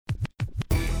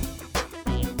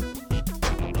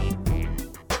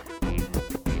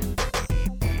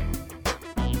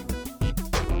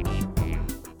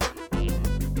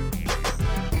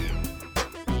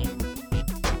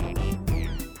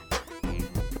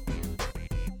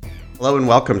Hello and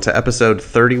welcome to episode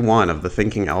 31 of the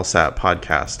Thinking LSAT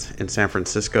podcast. In San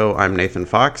Francisco, I'm Nathan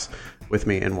Fox. With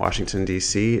me in Washington,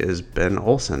 D.C. is Ben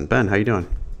Olson. Ben, how you doing?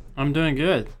 I'm doing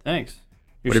good, thanks.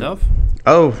 Yourself?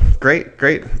 Great.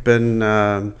 Been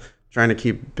trying to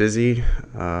keep busy.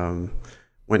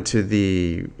 Went to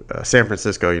the San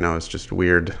Francisco, it's just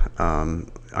weird.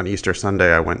 On Easter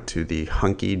Sunday, I went to the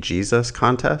Hunky Jesus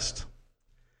contest.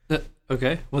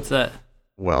 Okay, what's that?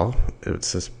 Well,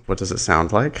 it's just, what does it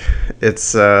sound like?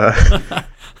 It's I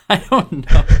don't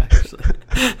know, actually.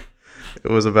 It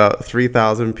was about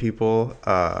 3,000 people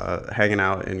hanging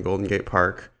out in Golden Gate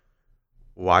Park,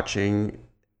 watching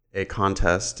a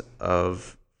contest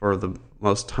for the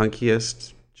most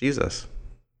hunkiest Jesus.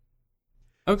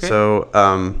 Okay. So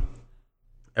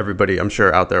everybody, I'm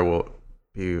sure out there will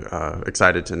be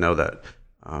excited to know that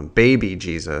Baby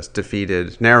Jesus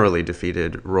narrowly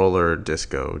defeated Roller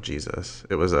Disco Jesus.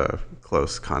 It was a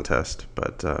close contest,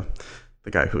 but the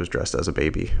guy who was dressed as a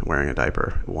baby wearing a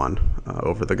diaper won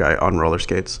over the guy on roller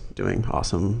skates doing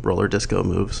awesome roller disco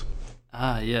moves.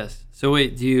 Ah, yes. So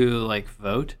wait, do you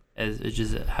vote?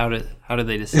 How do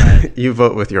they decide? You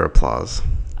vote with your applause.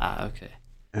 Ah, okay.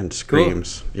 And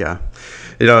screams. Cool. Yeah.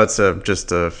 It's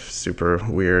just a super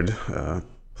weird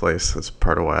place. That's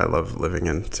part of why I love living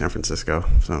in San Francisco.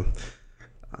 So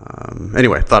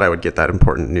anyway, thought I would get that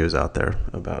important news out there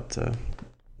about the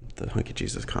Hunky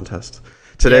Jesus contest.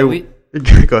 Today,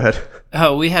 go ahead.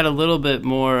 Oh, we had a little bit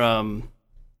more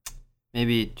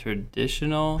maybe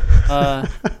traditional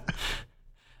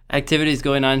activities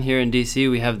going on here in DC.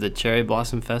 We have the Cherry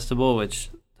Blossom Festival, which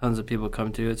tons of people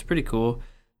come to. It's pretty cool.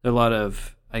 There are a lot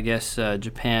of, I guess,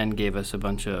 Japan gave us a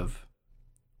bunch of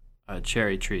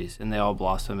cherry trees, and they all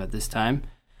blossom at this time.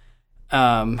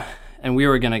 And we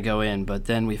were going to go in, but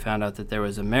then we found out that there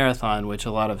was a marathon, which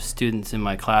a lot of students in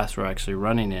my class were actually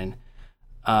running in.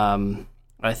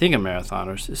 I think a marathon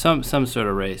or some sort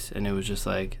of race, and it was just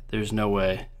like, there's no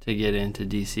way to get into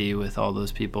DC with all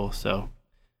those people. So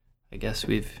I guess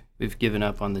we've given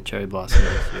up on the cherry blossom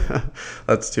this year.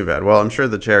 That's too bad. Well, I'm sure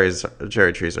the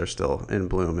cherry trees are still in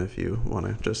bloom if you want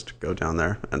to just go down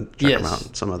there and check them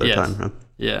out some other time. Huh?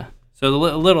 Yeah. So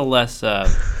a little less. I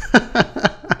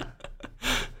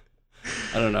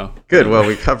don't know. Good. Well,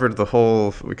 we covered the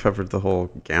whole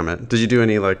gamut. Did you do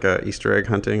any Easter egg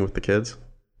hunting with the kids?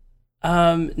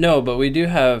 No, but we do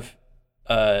have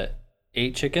 8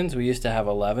 chickens. We used to have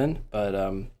 11,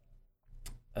 but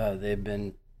they've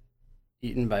been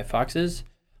eaten by foxes,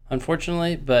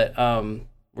 unfortunately. But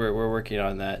we're working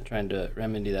on that, trying to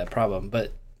remedy that problem.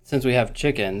 But since we have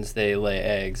chickens, they lay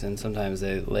eggs, and sometimes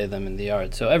they lay them in the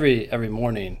yard. So every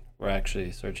morning we're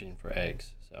actually searching for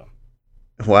eggs. So.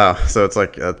 Wow. So it's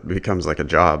it becomes like a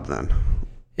job then.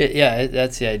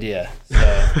 That's the idea.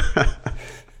 So.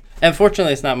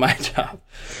 Unfortunately, it's not my job,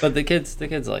 but the kids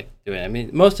like doing it. I mean,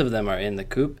 most of them are in the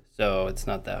coop, so it's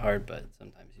not that hard, but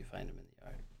sometimes you find them in the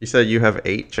yard. You said you have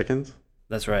 8 chickens?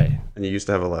 That's right. And you used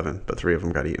to have 11, but 3 of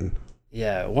them got eaten.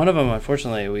 Yeah, one of them,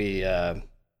 unfortunately,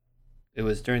 it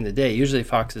was during the day. Usually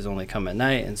foxes only come at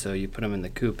night, and so you put them in the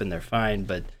coop and they're fine,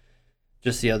 but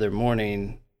just the other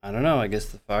morning, I don't know, I guess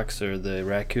the fox or the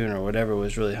raccoon or whatever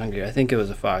was really hungry. I think it was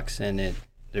a fox, and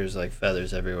there's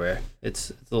feathers everywhere.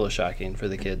 It's a little shocking for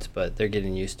the kids, but they're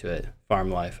getting used to it. Farm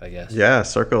life, I guess. Yeah,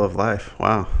 circle of life.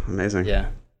 Wow, amazing. Yeah.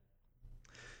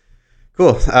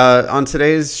 Cool. On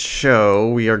today's show,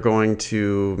 we are going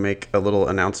to make a little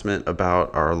announcement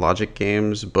about our Logic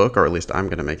Games book, or at least I'm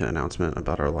going to make an announcement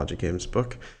about our Logic Games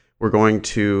book. We're going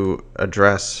to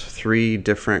address 3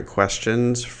 different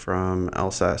questions from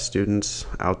LSAT students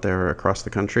out there across the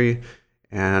country.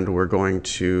 And we're going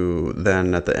to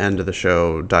then, at the end of the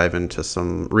show, dive into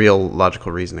some real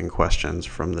logical reasoning questions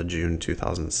from the June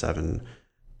 2007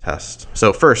 test.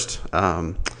 So first,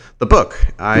 the book.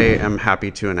 I am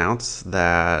happy to announce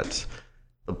that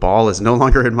the ball is no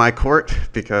longer in my court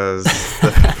because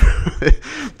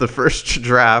the first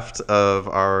draft of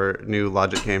our new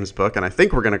Logic Games book, and I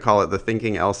think we're going to call it the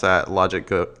Thinking LSAT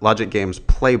Logic Games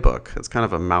Playbook. It's kind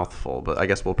of a mouthful, but I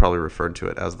guess we'll probably refer to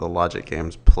it as the Logic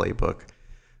Games Playbook.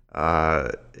 I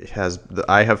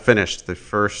have finished the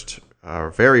first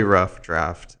very rough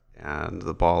draft, and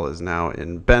the ball is now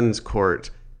in Ben's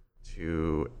court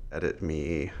to edit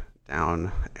me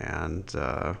down and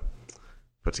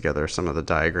put together some of the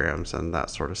diagrams and that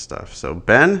sort of stuff. So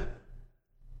Ben,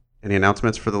 any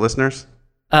announcements for the listeners?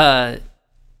 I'm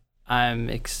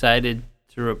excited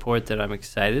to report that I'm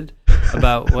excited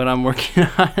about what I'm working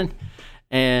on,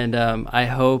 and I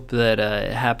hope that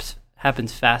it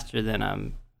happens faster than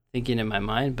I'm thinking in my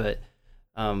mind. But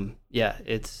yeah,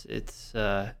 it's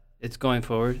going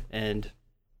forward, and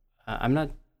I'm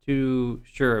not too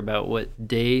sure about what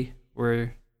day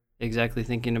we're exactly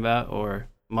thinking about or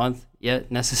month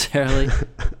yet necessarily.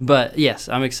 But yes,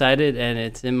 I'm excited and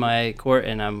it's in my court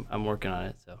and I'm working on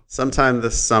it. So Sometime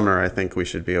this summer, I think we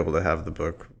should be able to have the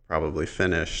book probably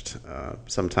finished.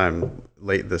 Sometime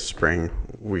late this spring,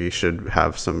 we should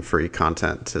have some free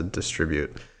content to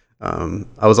distribute.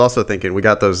 I was also thinking we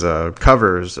got those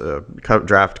covers,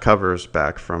 draft covers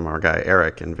back from our guy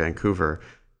Eric in Vancouver.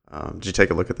 Did you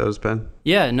take a look at those, Ben?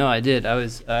 yeah, no, I did. I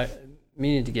was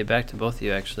meaning to get back to both of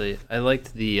you actually. I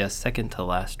liked the second to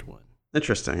last one.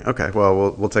 Interesting. Okay.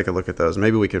 Well, we'll take a look at those.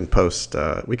 Maybe we can post.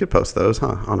 We could post those,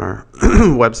 on our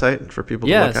website for people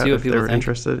to look at see what if people they're think.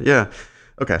 interested. Yeah.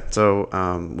 Okay. So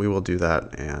we will do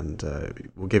that, and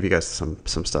we'll give you guys some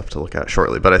stuff to look at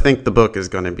shortly. But I think the book is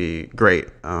going to be great.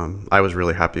 I was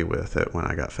really happy with it when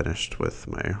I got finished with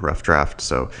my rough draft.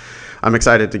 So I'm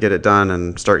excited to get it done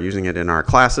and start using it in our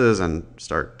classes and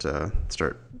start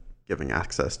giving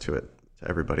access to it to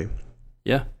everybody.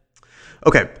 Yeah.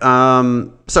 Okay,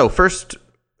 so first,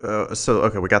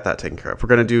 okay, we got that taken care of. We're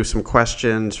going to do some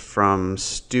questions from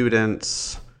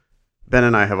students. Ben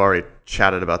and I have already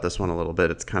chatted about this one a little bit.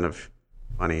 It's kind of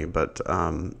funny, but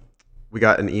we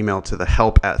got an email to the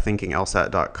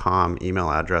help@thinkinglsat.com email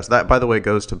address. That, by the way,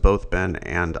 goes to both Ben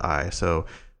and I. So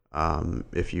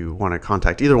if you want to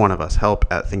contact either one of us,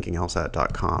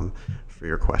 help@thinkinglsat.com for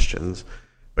your questions.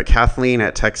 But Kathleen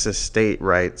at Texas State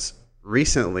writes,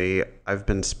 recently, I've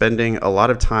been spending a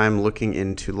lot of time looking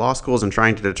into law schools and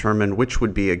trying to determine which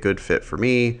would be a good fit for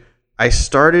me. I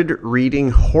started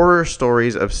reading horror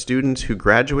stories of students who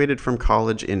graduated from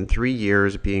college in 3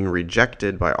 years being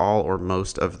rejected by all or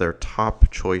most of their top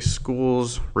choice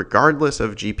schools, regardless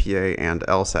of GPA and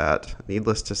LSAT.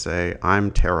 Needless to say,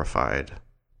 I'm terrified.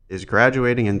 Is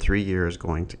graduating in 3 years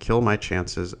going to kill my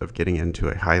chances of getting into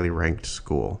a highly ranked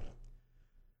school?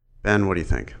 Ben, what do you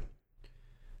think?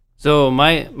 So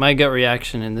my gut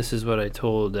reaction, and this is what I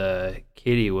told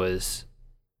Katie, was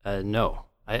no.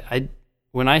 I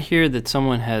when I hear that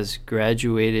someone has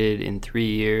graduated in 3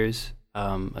 years,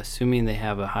 assuming they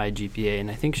have a high GPA, and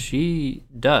I think she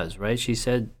does, right? She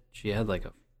said she had like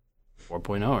a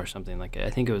 4.0 or something like that.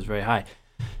 I think it was very high.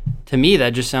 To me,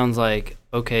 that just sounds like,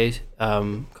 okay,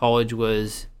 college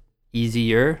was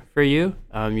easier for you.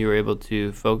 You were able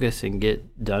to focus and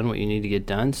get done what you need to get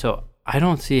done. So I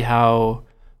don't see how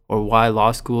or why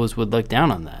law schools would look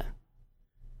down on that.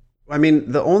 I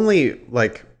mean, the only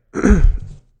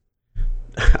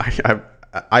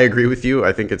I agree with you.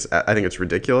 I think it's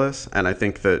ridiculous, and I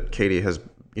think that Katie has,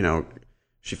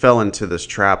 she fell into this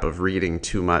trap of reading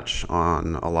too much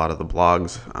on a lot of the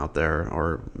blogs out there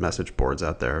or message boards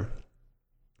out there,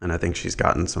 and I think she's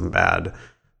gotten some bad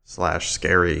 /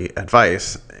 scary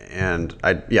advice. And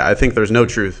I think there's no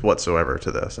truth whatsoever to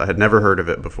this. I had never heard of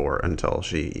it before until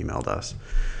she emailed us.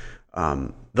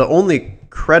 The only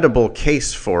credible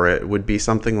case for it would be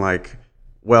something like,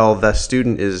 well, the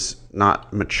student is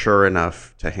not mature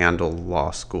enough to handle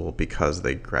law school because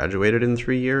they graduated in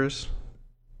 3 years.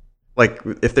 Like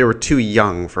if they were too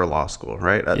young for law school,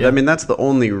 right? Yeah. I mean, that's the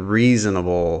only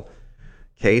reasonable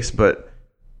case, but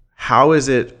how is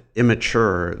it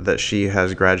immature that she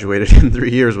has graduated in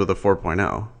 3 years with a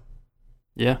 4.0?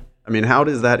 Yeah. I mean, how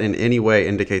does that in any way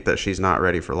indicate that she's not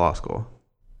ready for law school?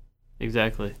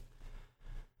 Exactly.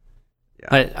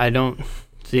 Yeah. I don't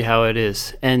see how it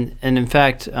is. And in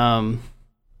fact,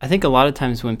 I think a lot of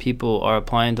times when people are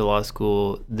applying to law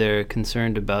school, they're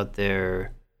concerned about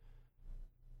their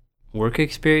work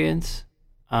experience.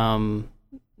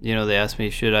 They ask me,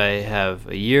 should I have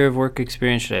a year of work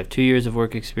experience? Should I have 2 years of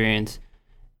work experience?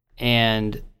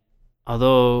 And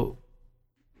although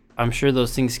I'm sure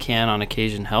those things can on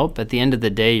occasion help, at the end of the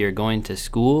day, you're going to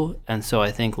school. And so I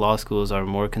think law schools are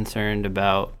more concerned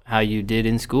about how you did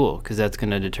in school, because that's going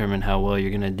to determine how well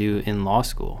you're going to do in law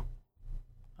school.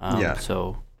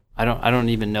 So I don't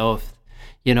even know if,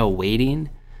 waiting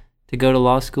to go to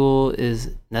law school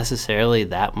is necessarily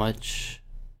that much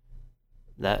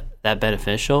that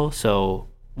beneficial. So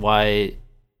why,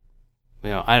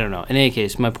 I don't know. In any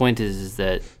case, my point is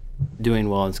that doing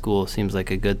well in school seems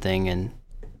like a good thing, and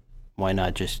why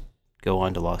not just go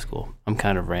on to law school? I'm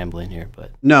kind of rambling here,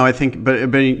 but no, I think, but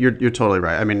you're totally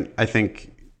right. I mean, I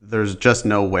think there's just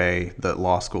no way that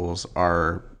law schools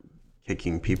are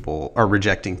rejecting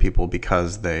people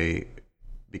because they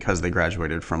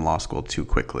graduated from law school too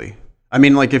quickly. I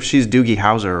mean, like if she's Doogie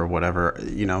Howser or whatever,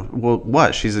 well,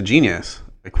 what? She's a genius.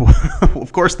 Like,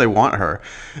 of course they want her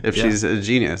if she's a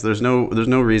genius. There's no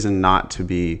reason not to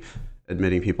be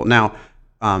admitting people. Now,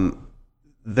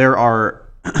 there are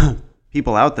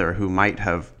people out there who might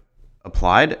have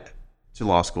applied to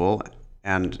law school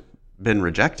and been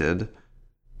rejected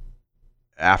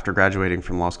after graduating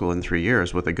from law school in 3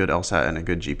 years with a good LSAT and a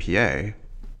good GPA.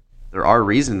 There are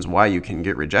reasons why you can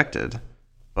get rejected,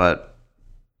 but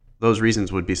those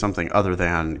reasons would be something other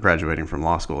than graduating from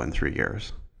law school in 3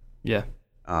 years. Yeah.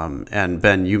 And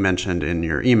Ben, you mentioned in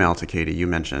your email to Katie, you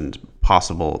mentioned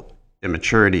possible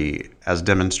immaturity as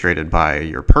demonstrated by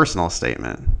your personal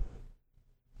statement.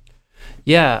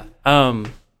 Yeah.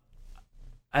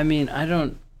 I mean,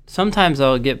 sometimes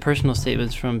I'll get personal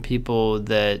statements from people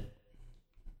that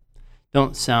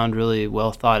don't sound really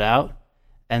well thought out.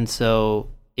 And so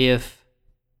if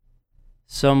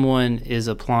someone is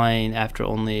applying after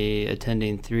only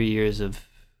attending 3 years of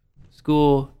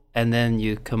school, and then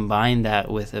you combine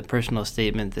that with a personal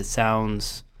statement that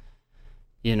sounds,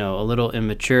 a little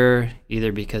immature,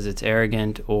 either because it's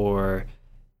arrogant or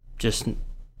just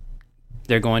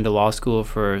they're going to law school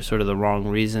for sort of the wrong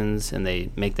reasons and they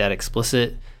make that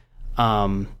explicit,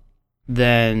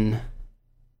 then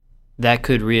that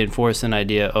could reinforce an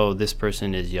idea, oh, this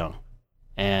person is young.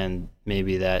 And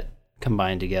maybe that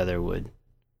combined together would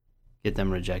get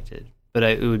them rejected. But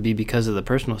it would be because of the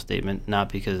personal statement, not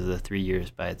because of the 3 years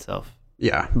by itself.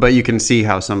 Yeah, but you can see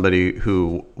how somebody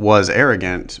who was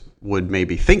arrogant would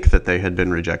maybe think that they had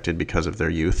been rejected because of their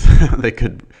youth. They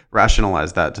could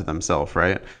rationalize that to themselves,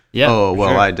 right? Yeah. Oh, well,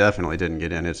 sure. I definitely didn't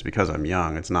get in. It's because I'm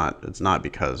young. It's not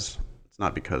because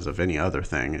of any other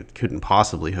thing. It couldn't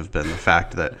possibly have been the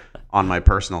fact that on my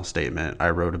personal statement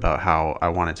I wrote about how I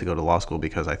wanted to go to law school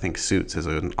because I think Suits is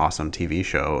an awesome TV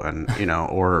show, and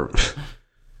or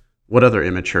what other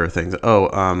immature things?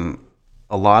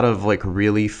 A lot of like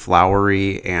really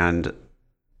flowery and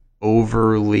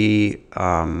overly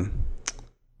I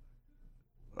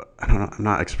don't know, I'm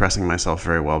not expressing myself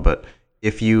very well, but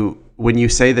when you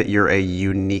say that you're a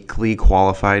uniquely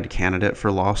qualified candidate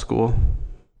for law school,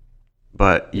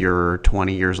 but you're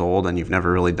 20 years old and you've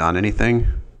never really done anything,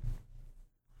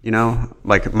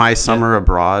 like my summer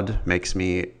abroad makes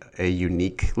me a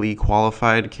uniquely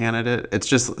qualified candidate. It's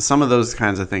just some of those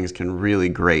kinds of things can really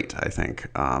grate, I think.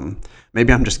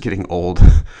 Maybe I'm just getting old,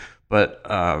 but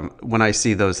when I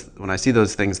see those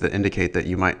things that indicate that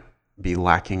you might be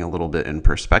lacking a little bit in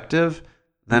perspective,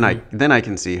 then I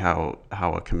can see how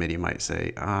a committee might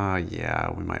say, yeah,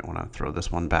 we might want to throw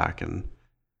this one back and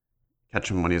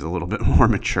catch him when he's a little bit more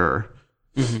mature.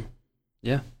 Mm-hmm.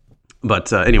 Yeah.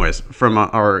 But anyways, from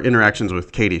our interactions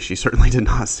with Katie, she certainly did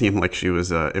not seem like she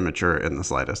was immature in the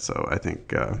slightest. So I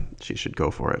think she should go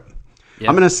for it. Yep.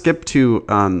 I'm going to skip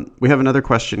to, we have another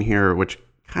question here, which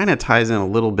kind of ties in a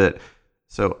little bit.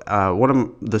 So one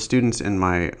of the students in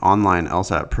my online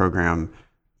LSAT program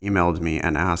emailed me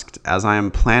and asked, as I am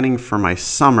planning for my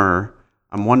summer,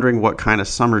 I'm wondering what kind of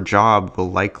summer job will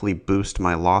likely boost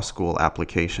my law school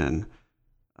application.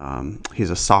 He's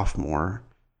a sophomore.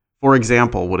 For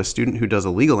example, would a student who does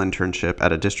a legal internship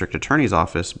at a district attorney's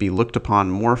office be looked upon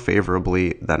more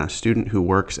favorably than a student who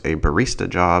works a barista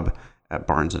job at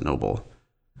Barnes & Noble?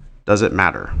 Does it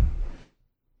matter?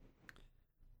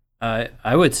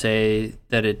 I would say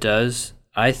that it does.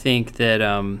 I think that,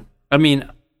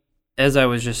 as I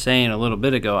was just saying a little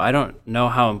bit ago, I don't know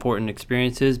how important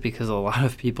experience is because a lot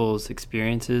of people's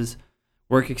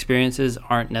work experiences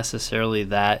aren't necessarily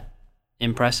that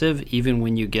impressive. Even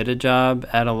when you get a job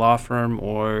at a law firm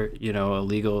or a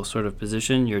legal sort of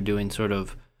position, you're doing sort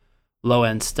of low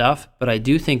end stuff. But I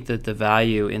do think that the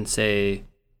value in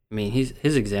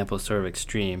his example is sort of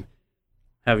extreme,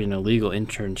 having a legal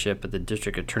internship at the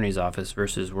district attorney's office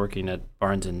versus working at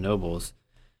Barnes and Noble's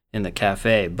in the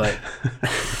cafe. But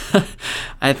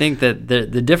I think that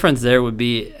the difference there would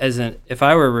be, if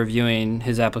I were reviewing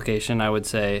his application, I would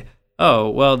say, oh,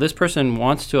 well, this person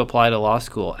wants to apply to law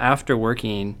school after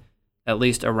working at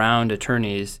least around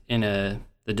attorneys in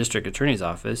the district attorney's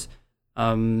office.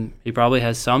 He probably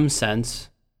has some sense,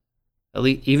 at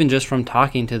least even just from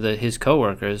talking to his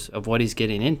coworkers, of what he's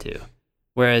getting into.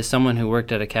 Whereas someone who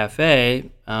worked at a cafe,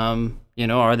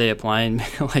 are they applying,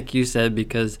 like you said,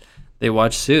 because they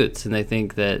watch Suits and they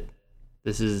think that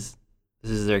this is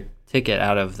their ticket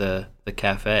out of the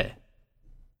cafe?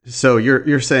 So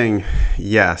you're saying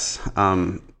yes.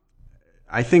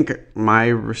 I think my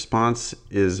response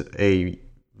is a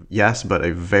yes, but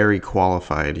a very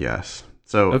qualified yes.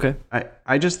 So okay.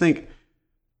 I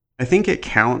think it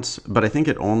counts, but I think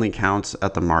it only counts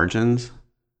at the margins.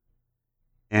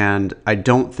 And I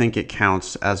don't think it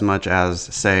counts as much as,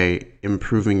 say,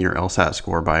 improving your LSAT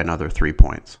score by another 3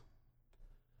 points.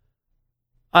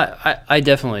 I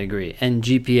definitely agree. And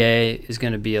GPA is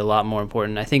going to be a lot more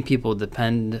important. I think people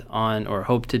depend on or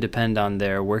hope to depend on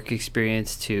their work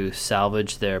experience to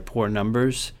salvage their poor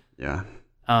numbers. Yeah.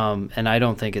 And I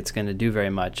don't think it's going to do very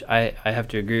much. I have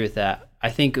to agree with that. I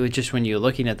think it was just when you're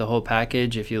looking at the whole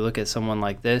package, if you look at someone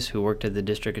like this who worked at the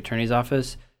district attorney's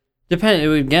office, it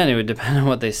would depend on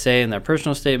what they say in their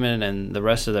personal statement and the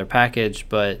rest of their package.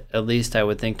 But at least I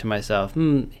would think to myself,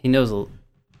 he knows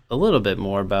a little bit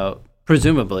more about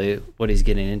presumably what he's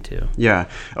getting into. Yeah.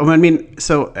 I mean,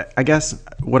 so I guess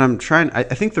what I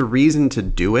think the reason to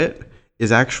do it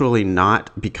is actually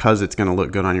not because it's going to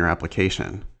look good on your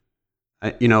application.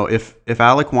 If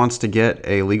Alec wants to get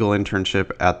a legal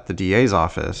internship at the DA's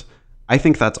office, I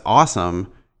think that's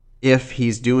awesome if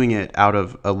he's doing it out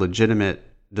of a legitimate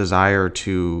desire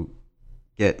to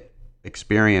get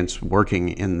experience working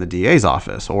in the DA's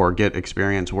office or get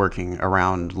experience working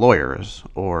around lawyers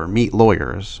or meet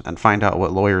lawyers and find out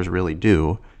what lawyers really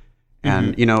do.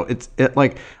 And,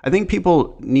 I think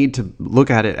people need to look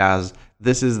at it as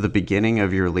this is the beginning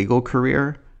of your legal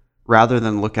career rather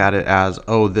than look at it as,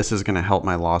 oh, this is going to help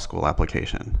my law school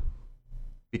application.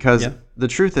 Because the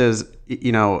truth is,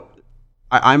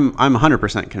 I'm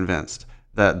 100% convinced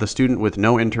that the student with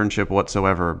no internship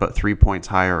whatsoever but 3 points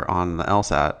higher on the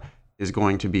LSAT is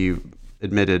going to be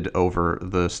admitted over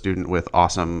the student with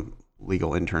awesome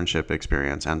legal internship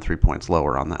experience and 3 points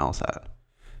lower on the LSAT.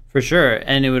 For sure.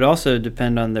 And it would also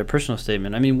depend on their personal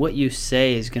statement. I mean, what you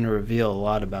say is going to reveal a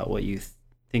lot about what you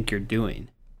think you're doing.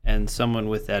 And someone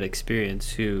with that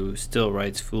experience who still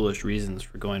writes foolish reasons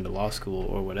for going to law school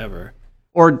or whatever,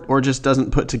 or just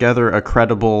doesn't put together a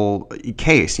credible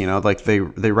case, like they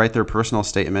write their personal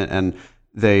statement and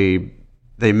they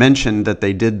mention that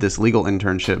they did this legal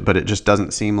internship, but it just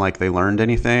doesn't seem like they learned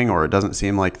anything, or it doesn't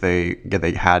seem like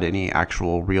they had any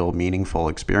actual real meaningful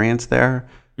experience there.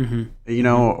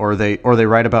 Or they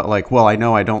write about like, well, I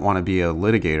know I don't want to be a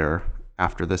litigator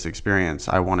after this experience.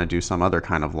 I want to do some other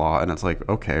kind of law. And it's like,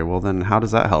 okay, well then how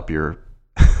does that help your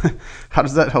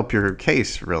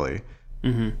case really?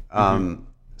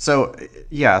 So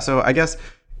I guess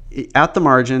at the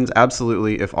margins,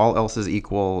 absolutely, if all else is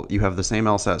equal, you have the same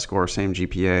LSAT score, same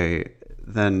GPA,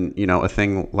 then, a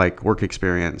thing like work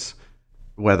experience,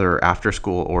 whether after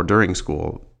school or during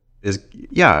school, is,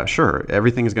 sure,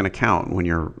 everything is going to count when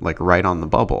you're like right on the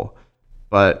bubble.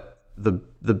 But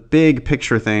the big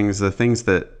picture things, the things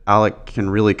that Alec can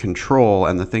really control,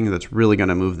 and the thing that's really going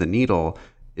to move the needle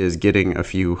is getting a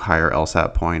few higher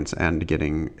LSAT points and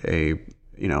getting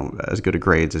as good a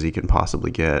grades as he can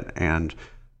possibly get, and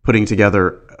putting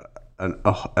together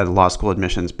a law school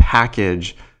admissions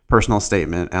package, personal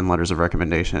statement and letters of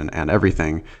recommendation and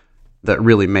everything that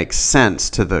really makes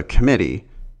sense to the committee.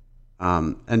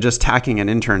 And just tacking an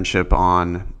internship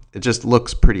on, it just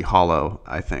looks pretty hollow,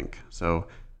 I think. So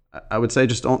I would say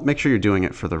just don't make sure you're doing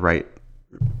it for the right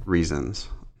reasons.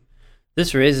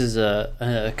 This raises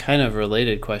a kind of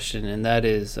related question, and that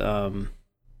is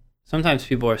sometimes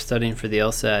people are studying for the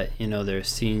LSAT, their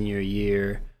senior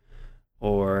year,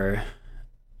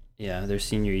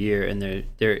 and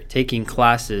they're taking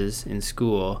classes in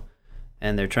school,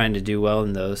 and they're trying to do well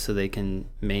in those so they can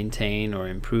maintain or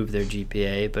improve their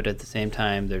GPA, but at the same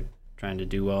time they're trying to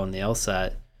do well in the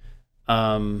LSAT.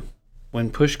 When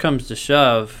push comes to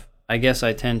shove, I guess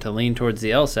I tend to lean towards the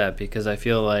LSAT because I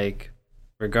feel like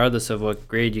regardless of what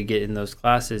grade you get in those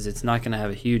classes, it's not going to have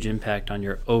a huge impact on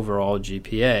your overall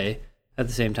GPA. At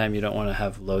the same time, you don't want to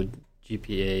have low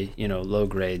GPA, low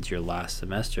grades your last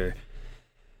semester.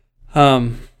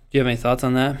 Do you have any thoughts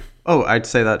on that? Oh, I'd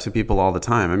say that to people all the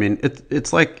time. I mean,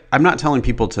 it's like, I'm not telling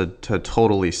people to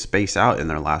totally space out in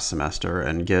their last semester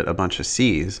and get a bunch of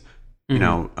C's,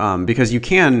 because you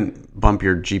can bump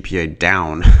your GPA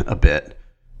down a bit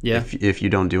if you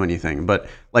don't do anything. But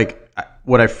like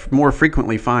what I more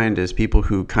frequently find is people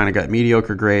who kind of got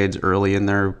mediocre grades early in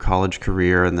their college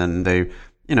career, and then they,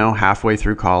 halfway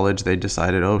through college, they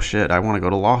decided, oh shit, I want to go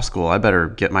to law school. I better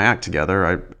get my act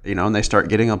together. And they start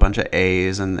getting a bunch of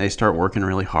A's and they start working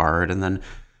really hard. And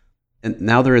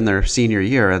now they're in their senior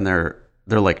year and they're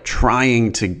like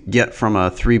trying to get from a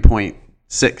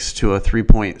 3.6 to a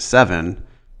 3.7.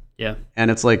 Yeah. And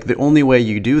it's like the only way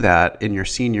you do that in your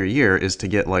senior year is to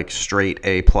get like straight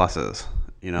A pluses.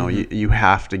 You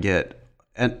have to get,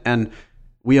 and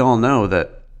we all know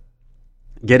that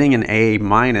getting an A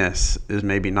minus is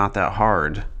maybe not that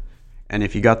hard. And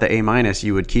if you got the A minus,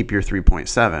 you would keep your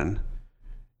 3.7.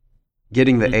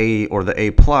 Getting the A or the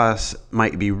A plus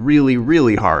might be really,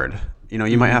 really hard.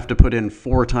 You might have to put in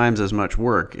 4 times as much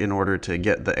work in order to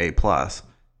get the A plus.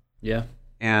 Yeah.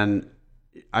 And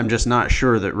I'm just not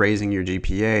sure that raising your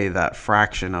GPA that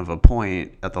fraction of a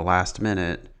point at the last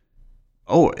minute,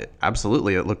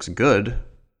 absolutely, it looks good.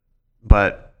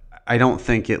 But I don't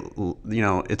think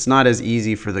it's not as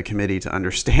easy for the committee to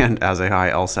understand as a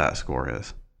high LSAT score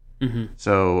is. Mm-hmm.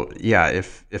 So yeah,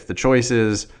 if the choice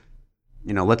is,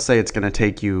 let's say it's going to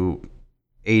take you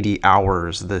 80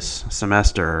 hours this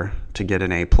semester to get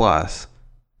an A plus,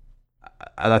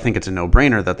 I think it's a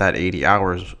no-brainer that 80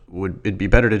 hours it'd be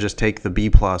better to just take the B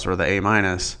plus or the A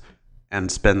minus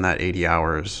and spend that 80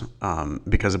 hours,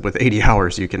 because with 80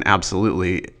 hours you can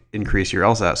absolutely increase your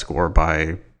LSAT score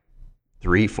by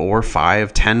 3, 4,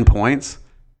 5, 10 points.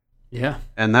 Yeah.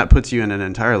 And that puts you in an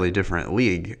entirely different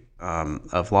league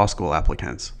of law school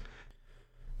applicants.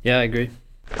 Yeah, I agree.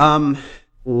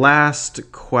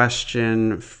 Last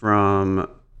question from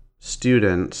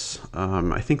students.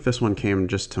 I think this one came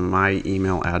just to my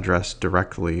email address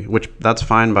directly, which that's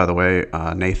fine, by the way.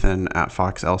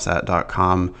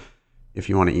 Nathan@foxlsat.com if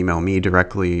you want to email me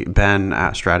directly.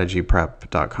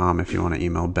 Ben@strategyprep.com if you want to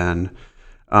email Ben.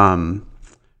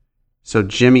 So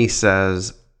Jimmy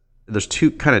says, there's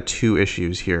two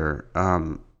issues here.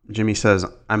 Jimmy says,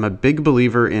 I'm a big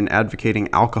believer in advocating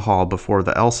alcohol before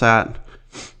the LSAT.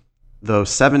 Though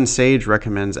 7Sage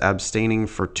recommends abstaining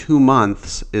for 2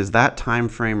 months, is that time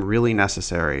frame really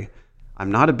necessary?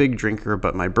 I'm not a big drinker,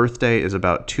 but my birthday is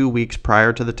about 2 weeks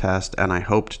prior to the test, and I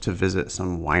hoped to visit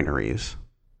some wineries.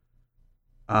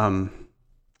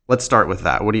 Let's start with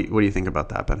that. What do you think about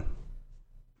that, Ben?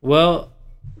 Well,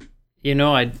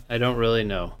 I don't really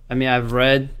know. I mean, I've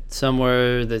read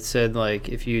somewhere that said, like,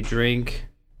 if you drink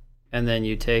and then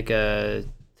you take a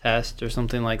test or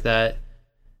something like that,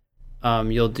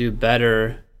 you'll do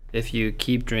better if you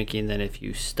keep drinking than if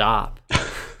you stop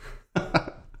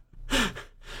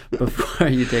before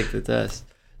you take the test.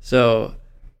 So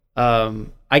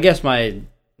I guess my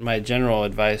general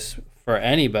advice for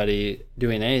anybody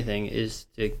doing anything is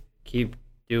to keep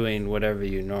doing whatever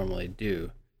you normally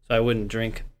do. So I wouldn't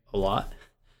drink a lot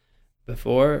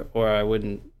before, or I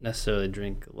wouldn't necessarily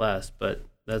drink less, but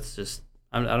that's just,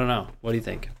 I don't know. What do you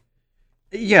think?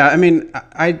 Yeah, I mean,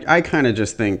 I kind of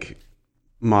just think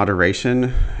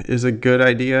moderation is a good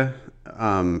idea.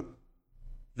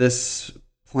 This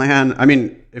plan, I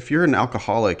mean, if you're an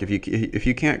alcoholic, if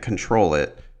you can't control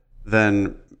it,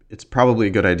 then it's probably a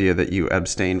good idea that you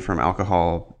abstain from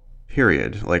alcohol,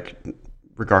 period, like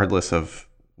regardless of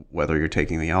whether you're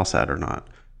taking the LSAT or not.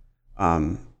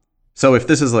 So if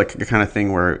this is like the kind of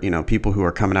thing where, people who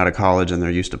are coming out of college and they're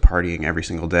used to partying every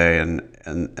single day and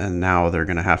now they're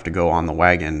going to have to go on the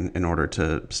wagon in order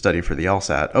to study for the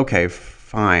LSAT, okay,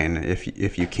 fine,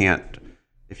 if you can't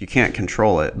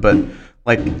control it. But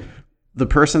like the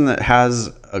person that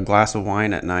has a glass of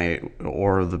wine at night,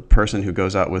 or the person who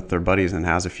goes out with their buddies and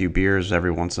has a few beers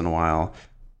every once in a while,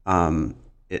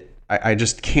 I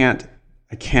just can't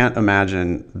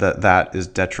imagine that is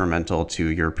detrimental to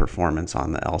your performance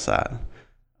on the LSAT.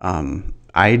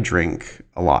 I drink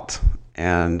a lot,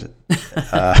 and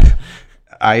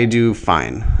I do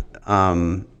fine.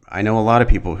 I know a lot of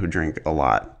people who drink a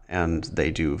lot, and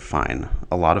they do fine.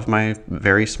 A lot of my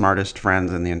very smartest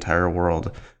friends in the entire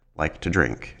world like to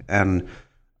drink. And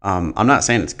I'm not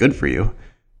saying it's good for you,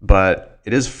 but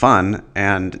it is fun,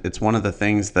 and it's one of the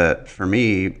things that for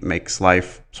me makes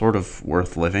life sort of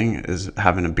worth living, is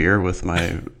having a beer with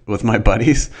my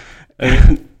buddies.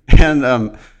 And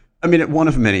I mean, one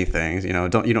of many things, you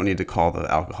don't need to call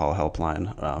the alcohol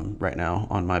helpline right now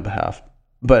on my behalf.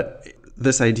 But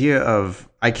this idea of,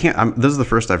 this is the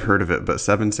first I've heard of it, but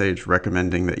 7Sage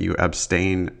recommending that you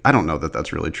abstain. I don't know that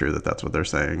that's really true, that that's what they're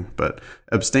saying, but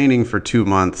abstaining for 2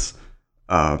 months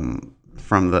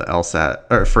from the LSAT,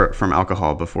 or from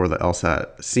alcohol before the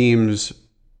LSAT, seems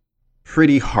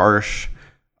pretty harsh.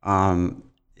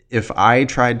 If I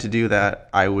tried to do that,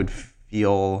 I would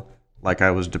feel like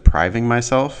I was depriving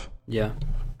myself. Yeah.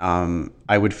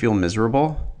 I would feel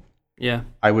miserable. Yeah.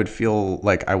 I would feel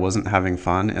like I wasn't having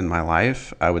fun in my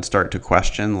life. I would start to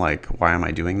question, like, why am I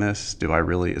doing this?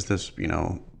 Is this,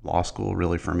 law school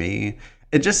really for me?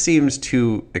 It just seems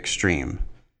too extreme.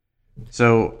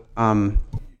 So,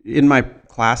 in my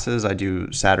classes, I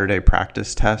do Saturday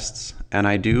practice tests, and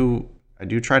I do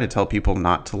try to tell people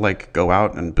not to like go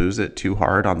out and booze it too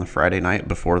hard on the Friday night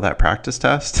before that practice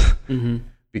test. Mm-hmm.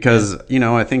 Because,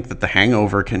 I think that the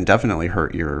hangover can definitely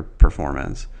hurt your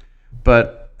performance.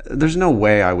 But there's no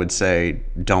way I would say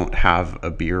don't have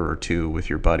a beer or two with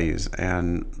your buddies.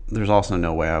 And there's also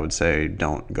no way I would say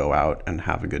don't go out and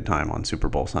have a good time on Super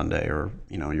Bowl Sunday, or,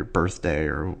 your birthday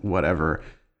or whatever.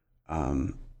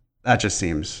 That just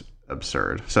seems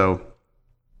absurd. So,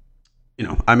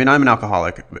 I mean, I'm an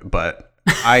alcoholic, but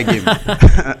I give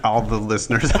all the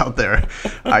listeners out there,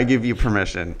 I give you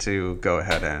permission to go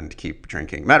ahead and keep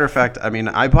drinking. Matter of fact, I mean,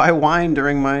 I buy wine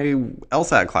during my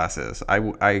LSAT classes.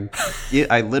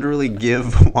 I literally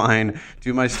give wine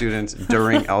to my students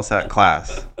during LSAT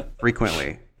class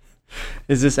frequently.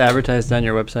 Is this advertised on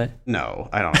your website? No,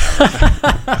 I don't know.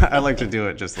 I like to do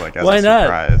it just like as Why a not?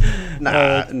 surprise.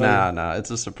 Oh, Nah. It's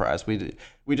a surprise.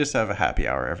 We just have a happy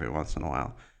hour every once in a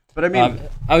while. But I mean,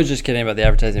 I was just kidding about the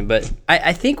advertising, but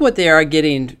I think what they are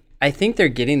getting, I think they're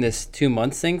getting this 2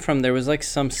 months thing from, there was like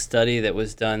some study that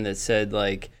was done that said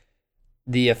like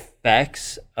the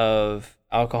effects of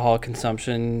alcohol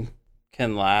consumption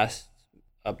can last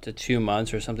up to 2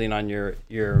 months or something on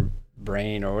your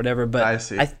brain or whatever. But I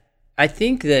see. I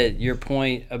think that your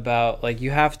point about like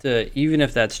you have to, even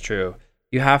if that's true,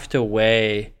 you have to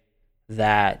weigh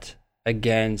that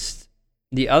against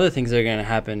the other things that are going to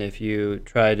happen if you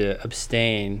try to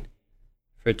abstain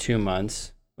for 2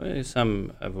 months,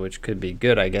 some of which could be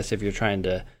good, I guess, if you're trying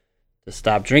to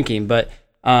stop drinking. But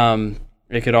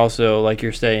it could also, like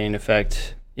you're saying,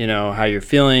 affect, how you're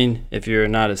feeling. If you're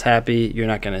not as happy, you're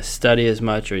not going to study as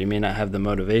much, or you may not have the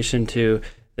motivation to.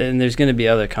 Then there's going to be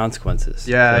other consequences.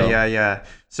 Yeah.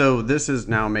 So this is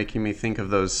now making me think of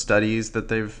those studies that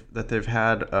they've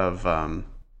had of.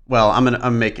 Well, I'm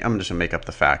just gonna make up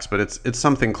the facts, but it's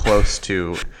something close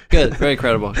to. Good, very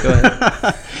credible. Go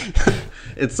ahead.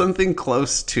 It's something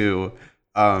close to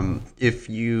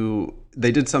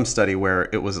they did some study where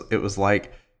it was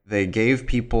like they gave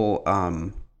people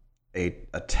a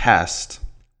test,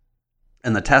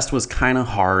 and the test was kind of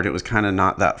hard. It was kind of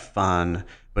not that fun,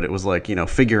 but it was like,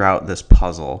 figure out this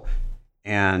puzzle,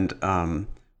 and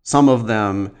some of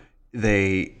them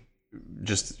they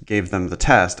just gave them the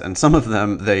test, and some of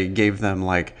them they gave them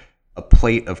like a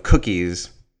plate of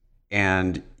cookies,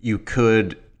 and you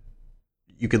could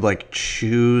like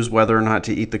choose whether or not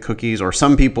to eat the cookies, or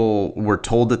some people were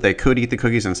told that they could eat the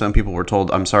cookies and some people were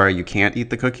told, I'm sorry, you can't eat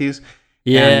the cookies.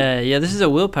 Yeah, this is a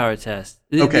willpower test.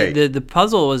 Okay. The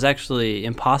puzzle was actually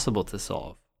impossible to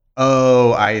solve.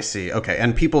 Oh, I see. Okay.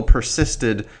 And people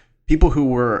persisted, people who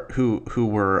were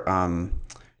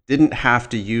didn't have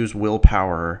to use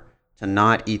willpower to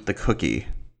not eat the cookie,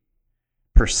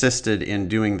 persisted in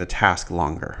doing the task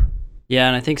longer. Yeah,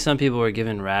 and I think some people were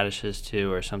given radishes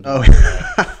too, or something. Oh. Like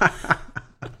that.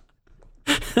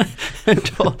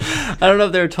 I don't know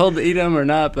if they were told to eat them or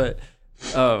not, but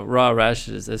raw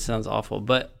radishes. That sounds awful.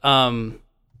 But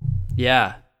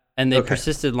yeah, and they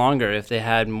persisted longer if they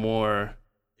had more.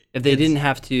 If they didn't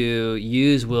have to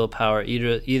use willpower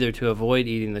either to avoid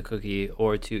eating the cookie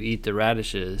or to eat the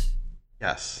radishes.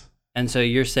 Yes. And so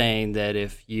you're saying that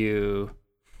if you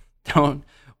don't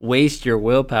waste your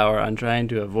willpower on trying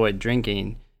to avoid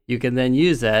drinking, you can then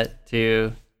use that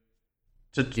to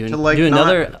do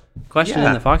another question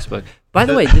in the Fox book. By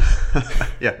the way,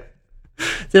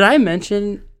 did I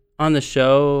mention on the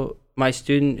show my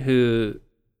student who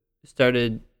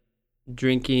started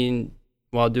drinking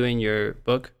while doing your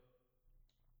book?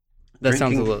 That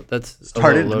sounds a little. That's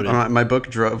started. A little loaded. My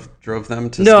book drove them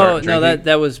to start drinking. No,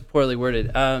 that was poorly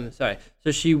worded. Sorry.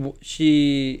 So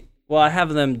she. Well, I have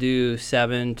them do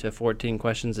 7 to 14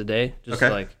 questions a day. Just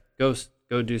like go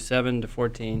do 7 to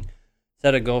 14.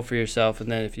 Set a goal for yourself,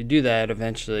 and then if you do that,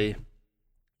 eventually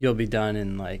you'll be done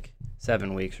in like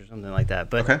 7 weeks or something like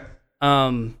that. But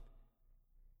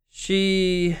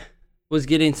she was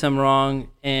getting some wrong,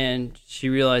 and she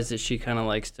realized that she kind of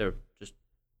likes to just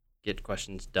get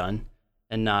questions done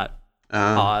and not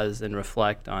pause and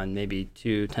reflect on maybe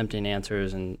 2 tempting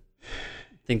answers and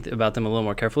think about them a little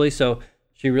more carefully. So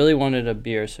she really wanted a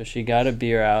beer, so she got a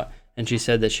beer out, and she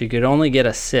said that she could only get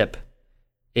a sip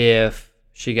if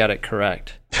she got it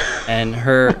correct. And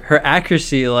her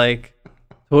accuracy like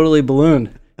totally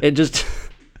ballooned. It just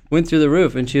went through the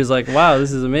roof, and she was like, wow,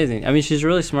 this is amazing. I mean, she's a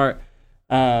really smart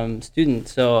student,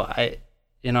 so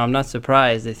I'm not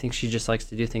surprised. I think she just likes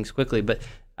to do things quickly, but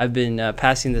I've been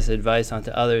passing this advice on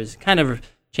to others, kind of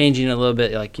changing a little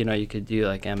bit, like, you could do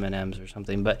like M&Ms or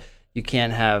something, but you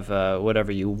can't have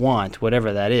whatever you want,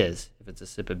 whatever that is, if it's a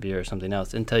sip of beer or something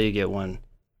else, until you get one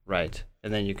right,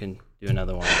 and then you can do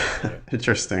another one.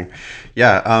 Interesting.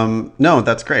 Yeah. No,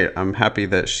 that's great. I'm happy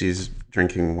that she's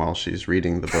drinking while she's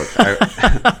reading the book.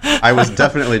 I was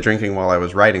definitely drinking while I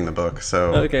was writing the book.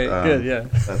 So okay, good. Yeah.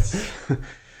 That's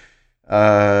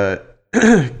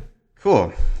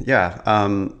cool.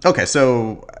 Yeah. Okay.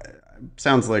 So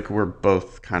sounds like we're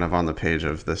both kind of on the page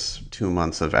of this 2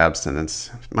 months of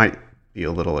abstinence. Might be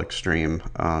a little extreme.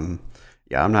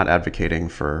 Yeah, I'm not advocating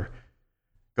for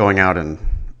going out and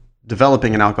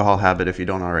developing an alcohol habit if you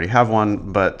don't already have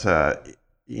one. But,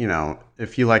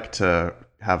 if you like to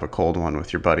have a cold one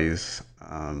with your buddies.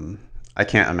 I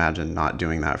can't imagine not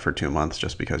doing that for 2 months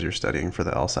just because you're studying for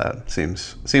the LSAT.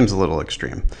 Seems a little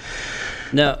extreme.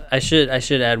 No, I should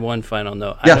add one final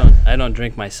note. Yeah. I don't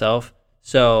drink myself,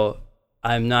 so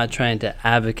I'm not trying to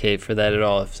advocate for that at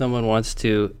all. If someone wants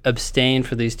to abstain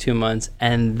for these 2 months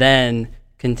and then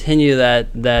continue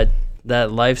that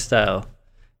lifestyle,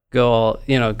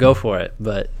 go for it.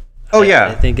 But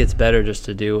I think it's better just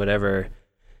to do whatever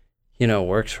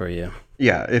works for you.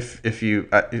 Yeah, if you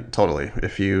totally,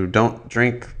 if you don't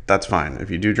drink, that's fine. If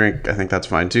you do drink, I think that's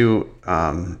fine too.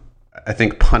 I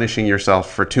think punishing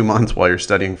yourself for 2 months while you're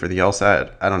studying for the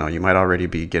LSAT, I don't know, you might already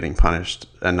be getting punished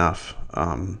enough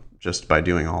just by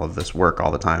doing all of this work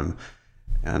all the time.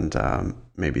 And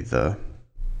maybe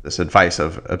this advice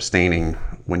of abstaining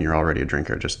when you're already a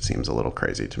drinker just seems a little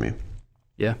crazy to me.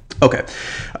 Yeah. Okay.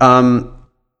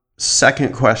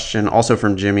 Second question, also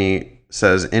from Jimmy,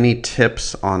 says, any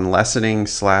tips on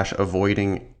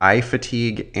lessening/avoiding eye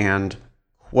fatigue and,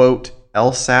 quote,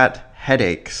 LSAT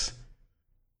headaches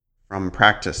from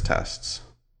practice tests?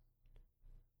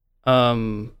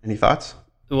 Any thoughts?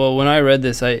 Well, when I read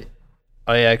this, I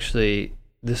actually,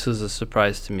 this was a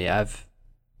surprise to me. I've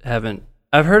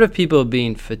heard of people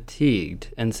being fatigued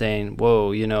and saying,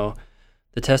 whoa,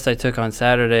 the test I took on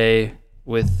Saturday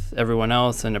with everyone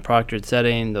else in a proctored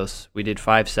setting, we did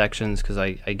 5 sections because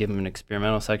I give them an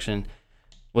experimental section,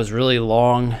 was really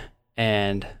long,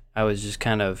 and I was just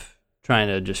kind of trying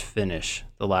to just finish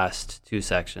the last 2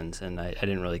 sections, and I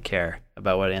didn't really care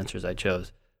about what answers I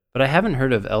chose. But I haven't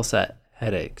heard of LSAT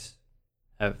headaches.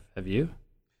 Have you?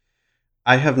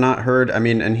 I have not heard. I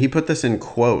mean, and he put this in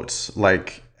quotes,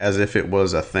 like as if it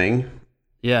was a thing.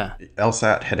 Yeah.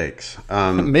 LSAT headaches.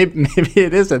 Maybe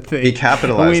it is a thing. He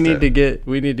capitalized we need to get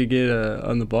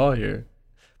on the ball here.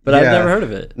 But yeah. I've never heard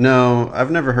of it. No, I've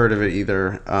never heard of it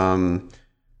either.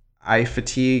 Eye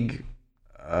fatigue.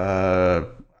 I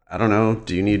don't know.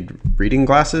 Do you need reading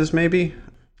glasses? Maybe.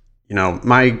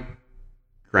 My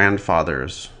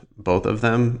grandfathers, both of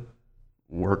them,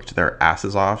 worked their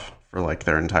asses off for like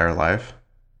their entire life,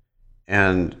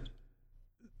 and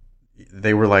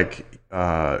they were like,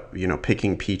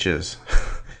 picking peaches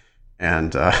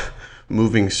and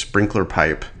moving sprinkler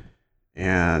pipe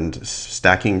and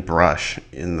stacking brush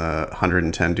in the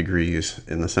 110 degrees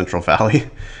in the Central Valley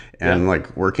and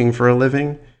like working for a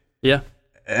living. Yeah.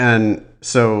 And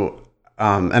so,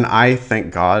 and I,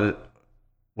 thank God,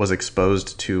 was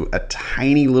exposed to a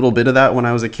tiny little bit of that when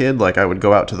I was a kid. Like I would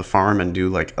go out to the farm and do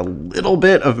like a little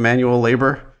bit of manual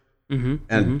labor.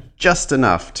 And just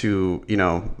enough to,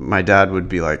 my dad would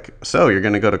be like, so you're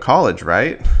going to go to college,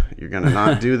 right? You're going to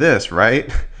not do this, right?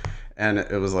 And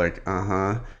it was like,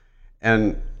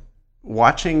 And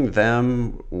watching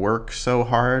them work so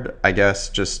hard, I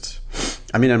guess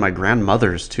and my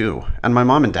grandmothers too, and my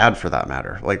mom and dad for that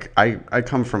matter. Like I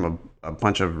come from a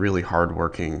bunch of really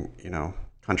hardworking,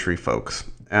 country folks.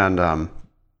 And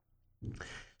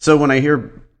so when I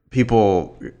hear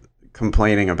people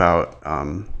complaining about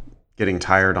getting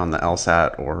tired on the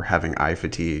LSAT or having eye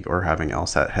fatigue or having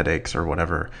LSAT headaches or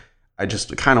whatever, I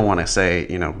just kind of want to say,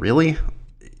 really?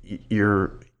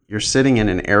 You're sitting in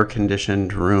an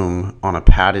air-conditioned room on a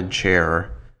padded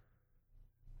chair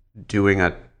doing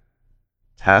a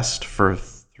test for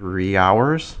 3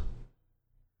 hours?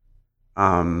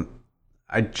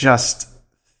 I just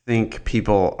think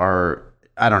people are,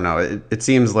 I don't know, it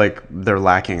seems like they're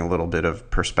lacking a little bit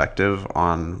of perspective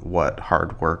on what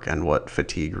hard work and what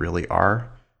fatigue really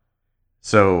are.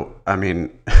 So, I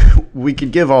mean, we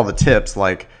could give all the tips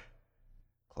like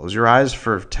close your eyes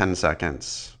for 10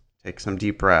 seconds, take some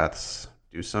deep breaths,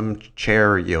 do some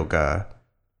chair yoga.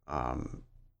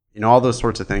 All those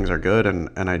sorts of things are good,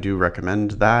 and I do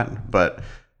recommend that. But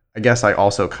I guess I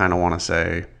also kind of want to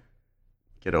say,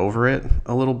 get over it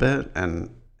a little bit and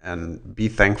be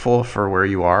thankful for where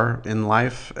you are in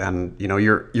life. And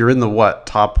you're in the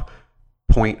top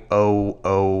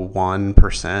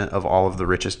 0.001% of all of the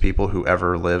richest people who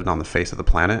ever lived on the face of the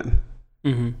planet.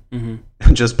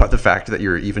 Just by the fact that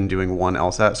you're even doing one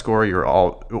LSAT score,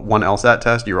 one LSAT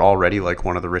test, you're already like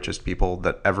one of the richest people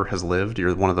that ever has lived.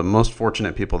 You're one of the most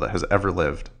fortunate people that has ever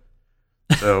lived.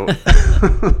 So,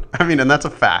 and that's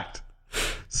a fact.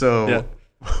 So yeah.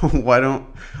 Why don't,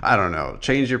 I don't know,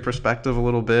 change your perspective a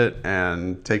little bit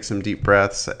and take some deep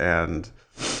breaths and,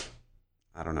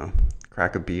 I don't know,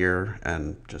 crack a beer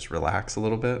and just relax a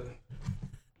little bit.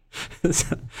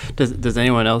 Does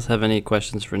anyone else have any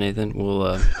questions for Nathan?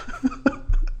 We'll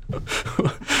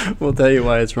we'll tell you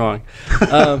why it's wrong.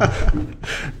 No,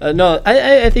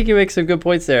 I think you make some good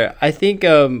points there. I think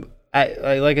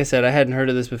like I said, I hadn't heard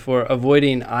of this before.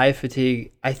 Avoiding eye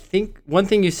fatigue. I think one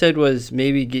thing you said was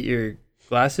maybe get your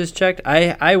glasses checked.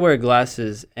 I wear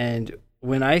glasses, and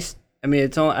when I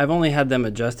mean, I've only had them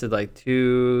adjusted like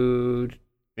 2,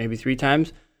 maybe 3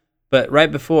 times, but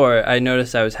right before I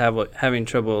noticed I was having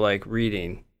trouble like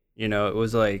reading. It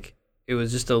was like things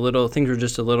were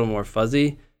just a little more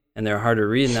fuzzy, and they're hard to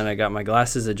read. And then I got my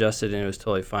glasses adjusted, and it was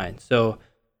totally fine. So,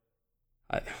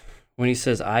 when he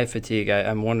says eye fatigue,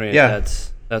 I'm wondering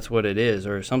if that's what it is,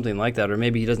 or something like that, or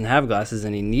maybe he doesn't have glasses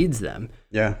and he needs them.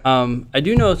 Yeah. I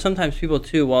do know sometimes people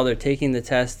too, while they're taking the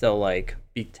test, they'll like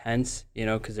be tense,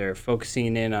 because they're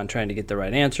focusing in on trying to get the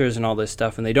right answers and all this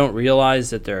stuff, and they don't realize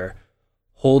that they're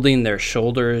holding their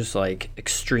shoulders like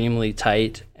extremely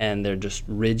tight and they're just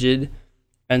rigid.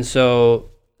 And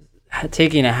so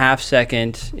taking a half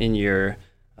second in your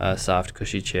soft,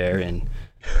 cushy chair in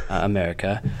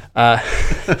America,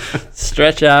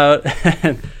 stretch out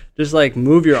and just like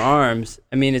move your arms.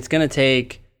 I mean, it's going to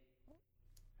take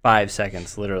 5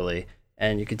 seconds literally.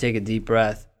 And you can take a deep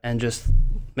breath and just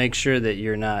make sure that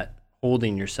you're not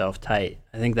holding yourself tight.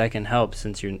 I think that can help,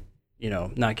 since you're,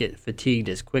 not get fatigued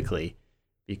as quickly,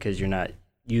 because you're not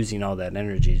using all that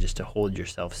energy just to hold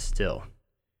yourself still.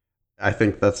 I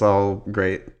think that's all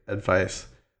great advice.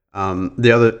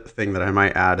 The other thing that I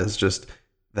might add is just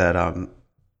that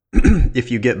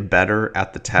if you get better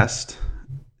at the test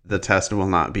will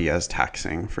not be as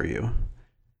taxing for you.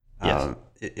 Yes.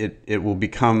 It will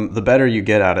become, the better you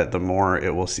get at it, the more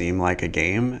it will seem like a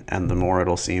game, and the more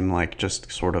it'll seem like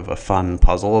just sort of a fun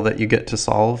puzzle that you get to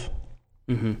solve.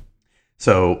 Mm-hmm.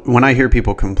 So when I hear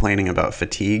people complaining about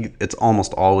fatigue, it's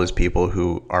almost always people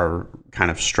who are kind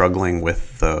of struggling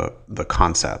with the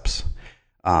concepts.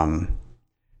 I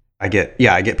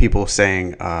get people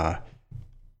saying, I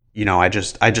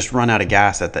just run out of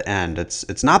gas at the end.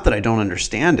 It's not that I don't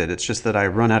understand it. It's just that I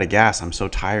run out of gas. I'm so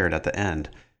tired at the end.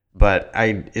 But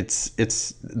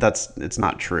it's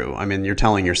not true. I mean, you're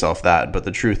telling yourself that, but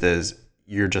the truth is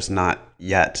you're just not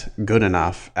yet good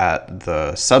enough at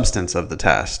the substance of the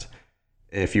test.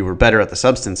 If you were better at the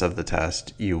substance of the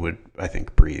test, you would, I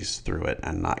think, breeze through it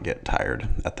and not get tired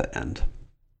at the end.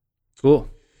 Cool.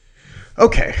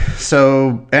 Okay.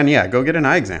 So, and yeah, go get an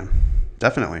eye exam.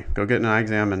 Definitely. Go get an eye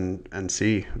exam and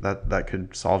see. That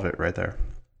could solve it right there.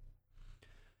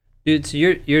 Dude, so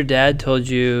your dad told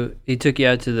you, he took you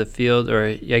out to the field, or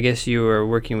I guess you were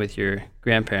working with your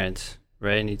grandparents,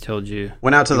 right? And he told you...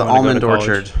 Went out to the almond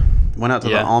orchard. Went out to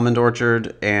the almond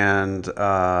orchard and,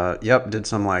 did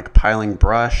some like piling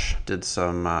brush, did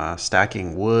some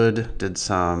stacking wood, did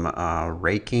some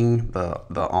raking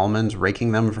the almonds,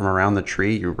 raking them from around the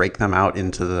tree. You rake them out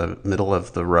into the middle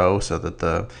of the row so that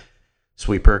the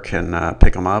sweeper can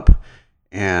pick them up.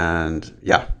 And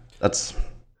yeah, that's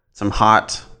some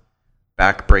hot,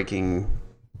 back-breaking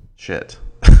shit.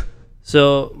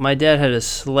 So my dad had a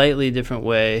slightly different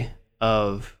way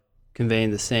of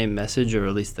conveying the same message, or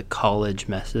at least the college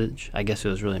message. I guess it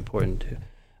was really important too.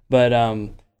 But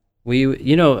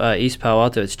East Palo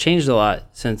Alto, it's changed a lot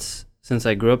since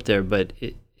I grew up there, but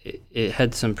it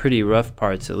had some pretty rough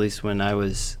parts, at least when I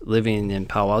was living in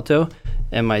Palo Alto.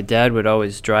 And my dad would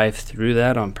always drive through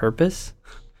that on purpose.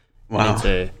 Wow. And he'd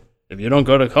say, if you don't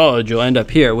go to college, you'll end up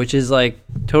here, which is like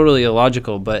totally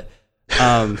illogical. But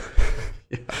yeah.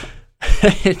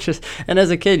 It's just, and as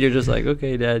a kid, you're just like,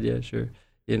 okay, Dad, yeah, sure.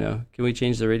 Can we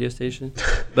change the radio station?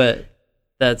 But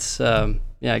that's, I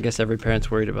guess every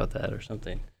parent's worried about that or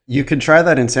something. You could try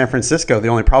that in San Francisco. The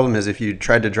only problem is if you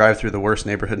tried to drive through the worst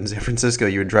neighborhood in San Francisco,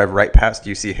 you would drive right past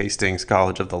UC Hastings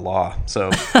College of the Law. So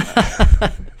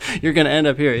you're going to end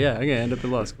up here. Yeah, I'm going to end up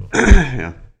in law school.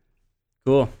 Yeah.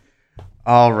 Cool.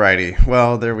 Alrighty.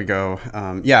 Well, there we go.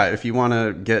 If you want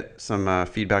to get some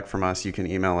feedback from us, you can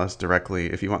email us directly.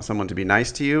 If you want someone to be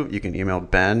nice to you, you can email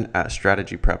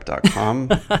ben@strategyprep.com.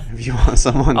 If you want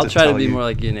someone I'll try to be more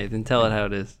like you, Nathan. Tell it how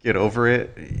it is. Get over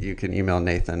it. You can email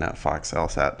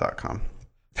nathan@foxlsat.com.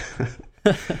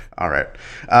 All right.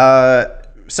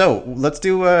 So let's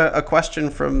do a question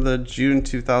from the June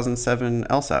 2007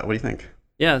 LSAT. What do you think?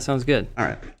 Yeah, that sounds good. All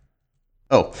right.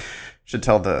 Oh, should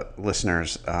tell the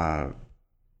listeners,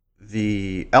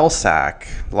 the LSAC,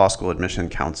 Law School Admission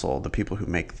Council, the people who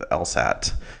make the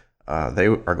LSAT, they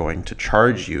are going to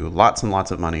charge you lots and lots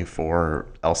of money for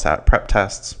LSAT prep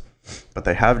tests, but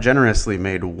they have generously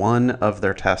made one of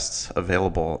their tests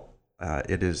available.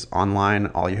 It is online.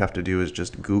 All you have to do is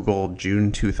just Google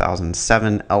June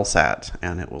 2007 LSAT,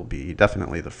 and it will be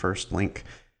definitely the first link.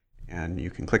 And you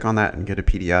can click on that and get a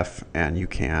PDF, and you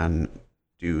can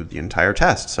do the entire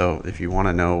test. So if you want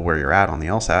to know where you're at on the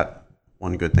LSAT,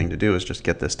 one good thing to do is just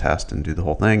get this test and do the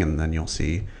whole thing, and then you'll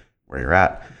see where you're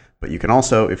at. But you can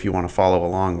also, if you want to follow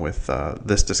along with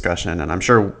this discussion, and I'm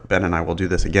sure Ben and I will do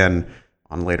this again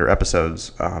on later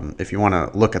episodes, if you want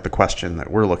to look at the question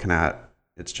that we're looking at,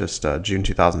 it's just June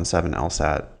 2007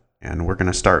 LSAT, and we're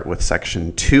going to start with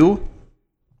section 2,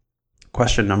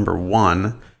 question number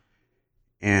 1.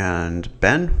 And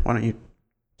Ben, why don't you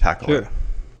tackle it?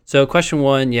 So question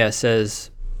 1,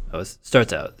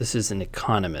 starts out, this is an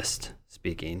economist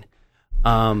speaking.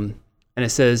 And it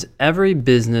says, every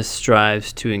business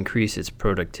strives to increase its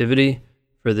productivity,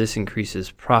 for this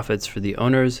increases profits for the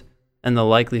owners and the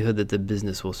likelihood that the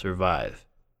business will survive.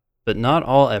 But not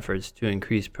all efforts to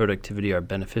increase productivity are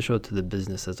beneficial to the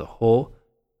business as a whole.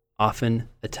 Often,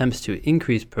 attempts to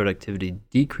increase productivity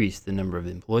decrease the number of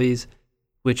employees,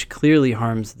 which clearly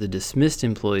harms the dismissed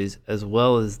employees as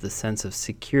well as the sense of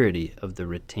security of the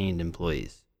retained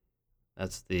employees.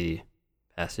 That's the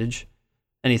passage.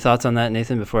 Any thoughts on that,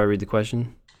 Nathan, before I read the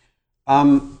question?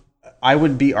 I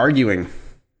would be arguing.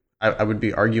 I would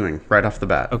be arguing right off the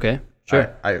bat. Okay,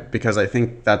 sure. Because I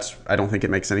don't think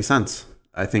it makes any sense.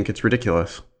 I think it's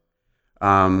ridiculous.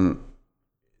 So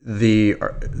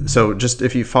just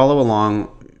if you follow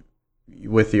along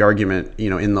with the argument,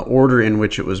 in the order in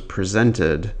which it was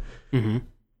presented,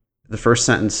 the first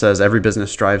sentence says every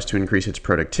business strives to increase its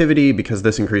productivity because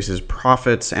this increases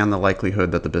profits and the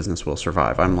likelihood that the business will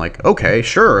survive. I'm like, okay,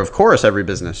 sure, of course every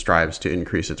business strives to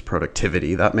increase its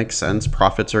productivity. That makes sense.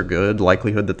 Profits are good.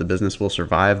 Likelihood that the business will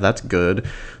survive, that's good.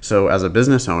 So as a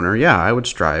business owner, yeah, I would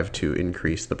strive to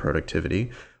increase the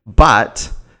productivity.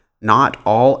 But not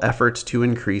all efforts to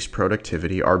increase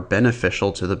productivity are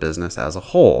beneficial to the business as a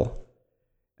whole.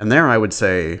 And there I would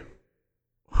say,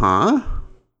 huh?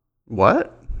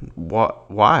 What?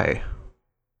 Why?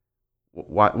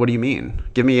 What do you mean?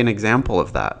 Give me an example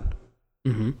of that.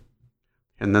 And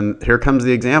then here comes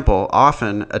the example.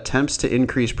 Often, attempts to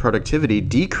increase productivity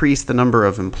decrease the number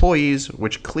of employees,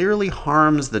 which clearly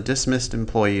harms the dismissed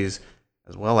employees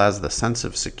as well as the sense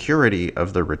of security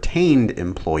of the retained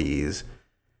employees.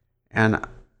 And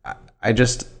I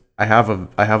have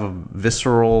a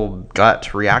visceral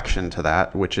gut reaction to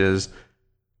that, which is,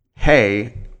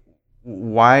 hey,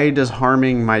 why does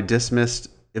harming my dismissed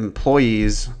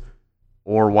employees,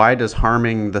 or why does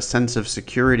harming the sense of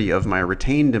security of my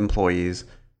retained employees,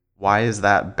 why is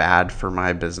that bad for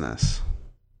my business?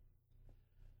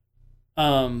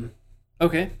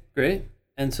 Okay, great.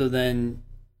 And so then,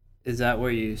 is that where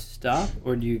you stop,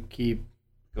 or do you keep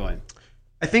going?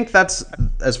 I think that's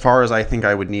as far as I think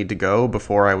I would need to go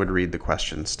before I would read the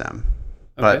question stem.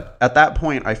 Okay. But at that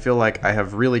point, I feel like I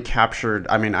have really captured,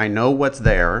 I know what's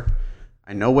there.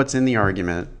 I know what's in the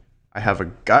argument. I have a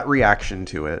gut reaction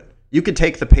to it. You could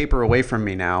take the paper away from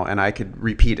me now and I could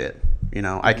repeat it.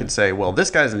 I could say, well,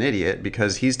 this guy's an idiot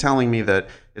because he's telling me that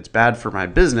it's bad for my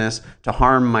business to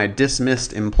harm my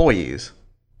dismissed employees.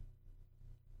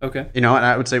 Okay. And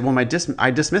I would say, well, I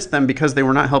dismissed them because they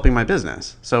were not helping my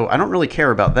business. So I don't really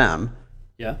care about them.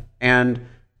 Yeah. And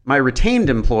my retained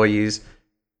employees,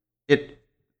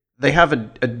 they have a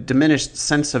diminished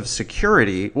sense of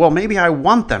security. Well, maybe I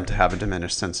want them to have a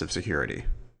diminished sense of security.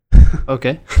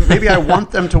 Okay. Maybe I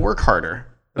want them to work harder.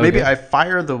 Okay. Maybe I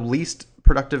fire the least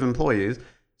productive employees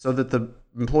so that the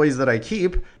employees that I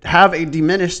keep have a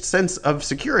diminished sense of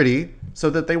security so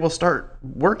that they will start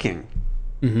working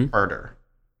harder.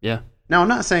 Yeah. Now, I'm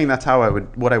not saying that's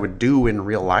what I would do in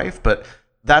real life, but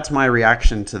that's my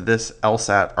reaction to this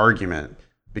LSAT argument.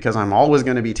 Because I'm always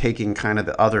going to be taking kind of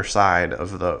the other side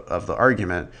of the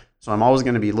argument. So I'm always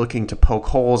going to be looking to poke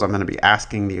holes. I'm going to be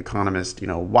asking the economist,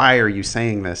 why are you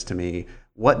saying this to me?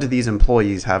 What do these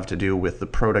employees have to do with the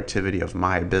productivity of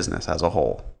my business as a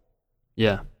whole?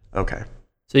 Yeah. Okay.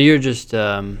 So you're just,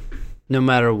 no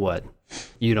matter what,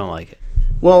 you don't like it.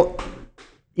 Well,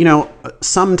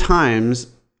 sometimes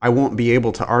I won't be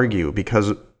able to argue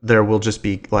because there will just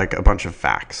be like a bunch of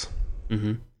facts.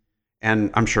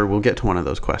 And I'm sure we'll get to one of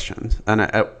those questions. And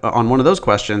on one of those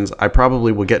questions, I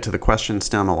probably will get to the question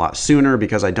stem a lot sooner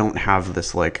because I don't have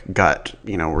this like gut,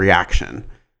 reaction.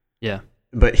 Yeah.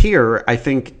 But here, I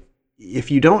think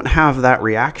if you don't have that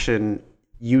reaction,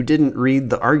 you didn't read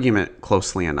the argument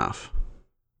closely enough.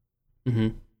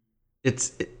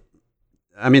 That's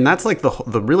like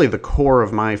really the core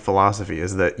of my philosophy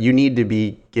is that you need to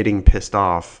be getting pissed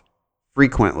off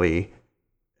frequently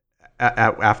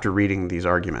after reading these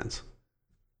arguments.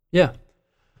 Yeah.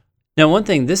 Now, one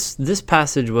thing, this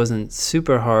passage wasn't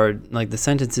super hard. Like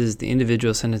the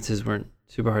individual sentences weren't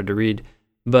super hard to read,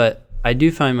 but I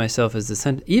do find myself as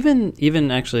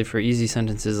even actually for easy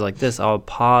sentences like this, I'll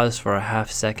pause for a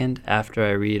half second after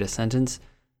I read a sentence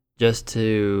just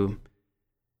to,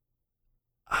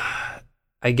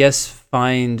 I guess,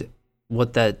 find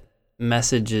what that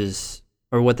message is,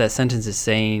 or what that sentence is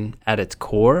saying at its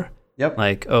core. Yep.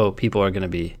 Like, oh, people are going to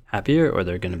be happier or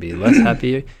they're going to be less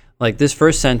happy. Like this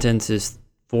first sentence is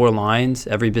 4 lines.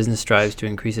 Every business strives to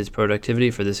increase its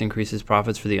productivity, for this increases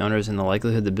profits for the owners and the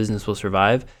likelihood the business will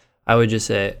survive. I would just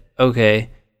say, okay,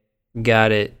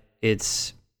 got it.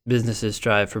 It's businesses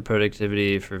strive for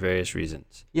productivity for various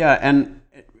reasons. Yeah,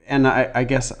 and I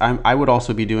guess I would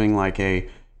also be doing like a,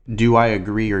 do I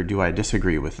agree or do I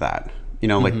disagree with that? You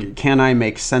know, like, can I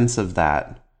make sense of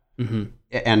that? Mm-hmm.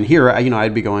 And here,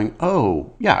 I'd be going,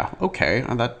 oh, yeah, okay,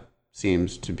 that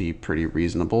seems to be pretty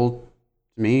reasonable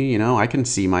to me. You know, I can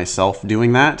see myself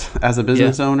doing that as a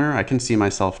business owner. I can see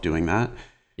myself doing that.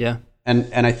 Yeah.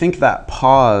 And I think that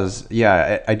pause,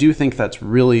 I do think that's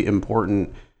really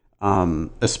important,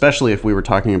 especially if we were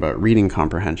talking about reading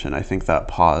comprehension. I think that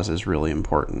pause is really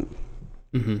important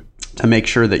to make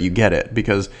sure that you get it.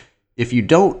 Because if you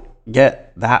don't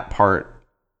get that part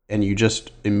and you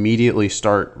just immediately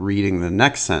start reading the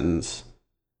next sentence,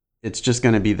 it's just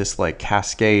going to be this like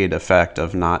cascade effect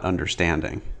of not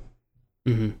understanding.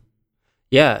 Mm-hmm.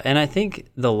 Yeah, and I think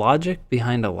the logic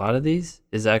behind a lot of these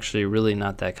is actually really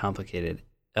not that complicated.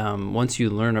 Once you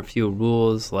learn a few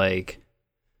rules like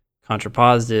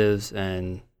contrapositives,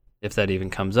 and if that even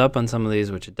comes up on some of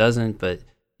these, which it doesn't, but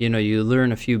you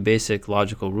learn a few basic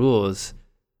logical rules.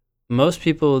 Most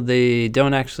people, they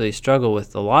don't actually struggle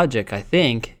with the logic. I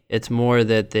think it's more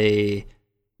that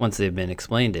once they've been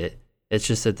explained it, it's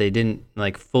just that they didn't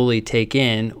like fully take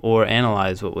in or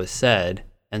analyze what was said.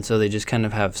 And so they just kind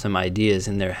of have some ideas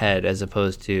in their head, as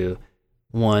opposed to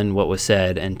 1, what was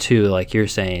said, and 2, like you're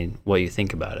saying, what you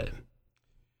think about it.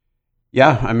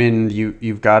 Yeah, I mean,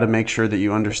 you've got to make sure that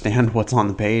you understand what's on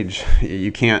the page.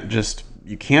 You can't just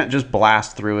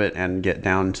blast through it and get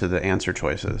down to the answer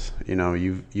choices.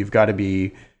 You've got to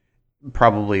be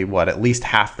probably at least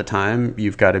half the time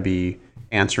you've got to be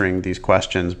answering these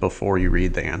questions before you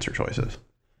read the answer choices.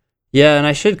 Yeah, and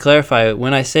I should clarify,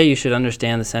 when I say you should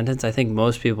understand the sentence, I think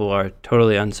most people are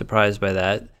totally unsurprised by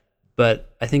that,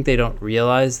 but I think they don't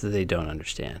realize that they don't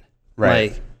understand.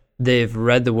 Right. Like, they've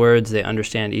read the words, they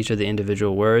understand each of the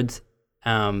individual words,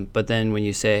 but then when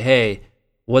you say, hey,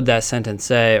 what'd that sentence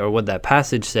say, or what'd that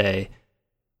passage say,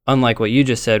 unlike what you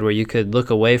just said, where you could look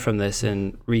away from this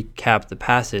and recap the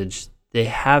passage, they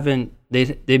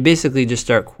basically just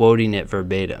start quoting it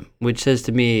verbatim, which says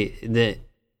to me that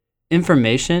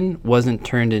information wasn't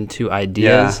turned into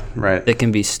ideas that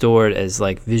can be stored as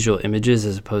like visual images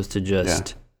as opposed to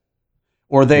just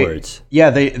words. Yeah,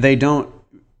 they don't.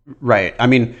 Right. I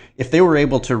mean, if they were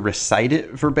able to recite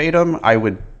it verbatim, I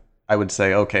would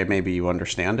say, okay, maybe you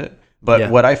understand it.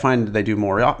 But what I find they do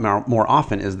more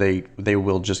often is they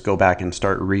will just go back and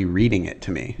start rereading it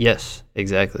to me. Yes,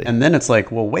 exactly. And then it's like,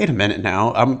 well, wait a minute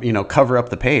now. Cover up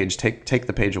the page, take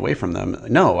the page away from them.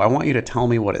 No, I want you to tell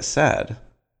me what it said.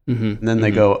 Mm-hmm. And then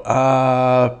they go,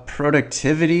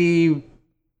 productivity,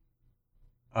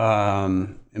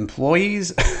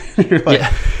 employees. You're like,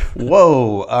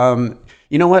 whoa.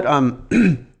 You know what?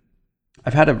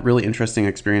 I've had a really interesting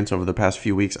experience over the past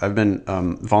few weeks. I've been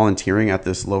volunteering at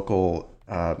this local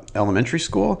elementary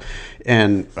school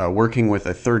and working with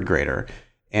a 3rd grader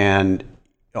and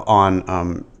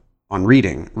on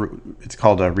reading. It's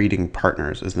called Reading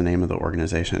Partners is the name of the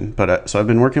organization. But so I've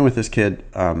been working with this kid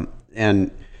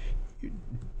and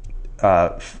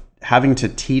having to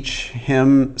teach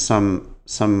him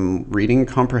some reading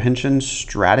comprehension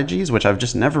strategies, which I've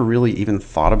just never really even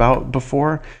thought about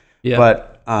before. Yeah.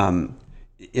 But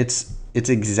it's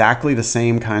exactly the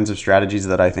same kinds of strategies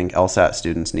that I think LSAT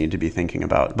students need to be thinking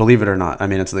about. Believe it or not. I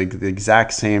mean, it's like the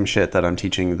exact same shit that I'm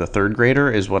teaching the 3rd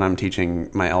grader is what I'm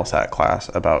teaching my LSAT class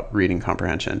about reading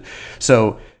comprehension.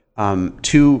 So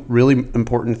 2 really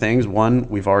important things. One,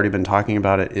 we've already been talking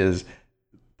about it, is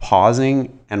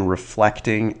pausing and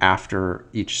reflecting after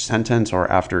each sentence or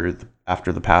after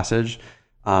the passage,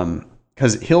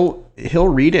 because he'll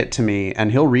read it to me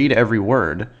and he'll read every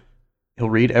word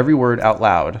out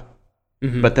loud,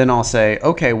 but then I'll say,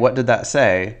 okay, what did that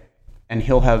say? And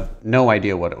he'll have no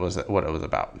idea what it was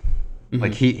about.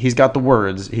 Like he's got the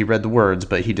words, he read the words,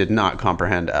 but he did not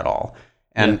comprehend at all.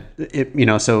 And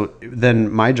so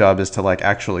then my job is to like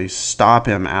actually stop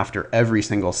him after every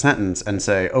single sentence and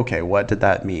say, okay, what did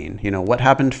that mean? What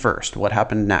happened first? What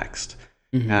happened next?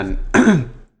 And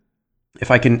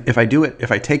if I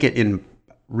take it in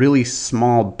really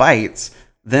small bites,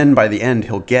 then by the end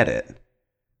he'll get it.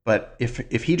 But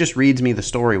if he just reads me the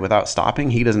story without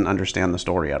stopping, he doesn't understand the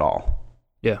story at all.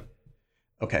 Yeah.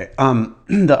 Okay.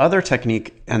 The other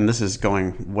technique, and this is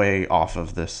going way off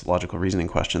of this logical reasoning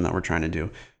question that we're trying to do.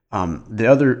 The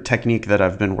other technique that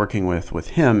I've been working with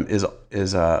him is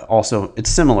also, it's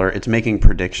similar. It's making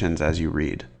predictions as you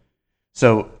read.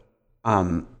 So,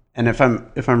 and if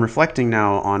I'm reflecting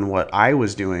now on what I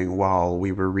was doing while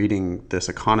we were reading this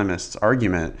economist's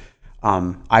argument,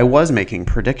 I was making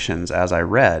predictions as I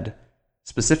read.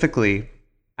 Specifically,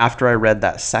 after I read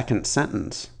that second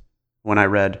sentence, when I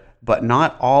read, "But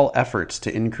not all efforts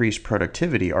to increase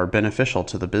productivity are beneficial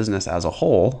to the business as a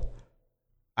whole,"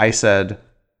 I said,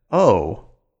 "Oh,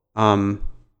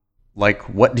 like,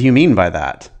 what do you mean by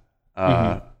that?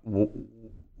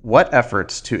 What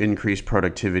efforts to increase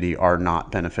productivity are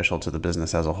not beneficial to the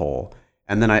business as a whole?"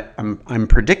 And then I'm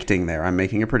predicting there. I'm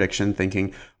making a prediction,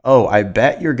 thinking, "Oh, I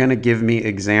bet you're going to give me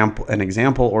an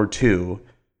example or two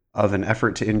of an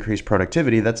effort to increase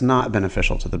productivity that's not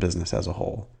beneficial to the business as a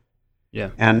whole."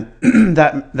 Yeah. And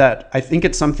that I think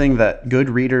it's something that good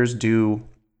readers do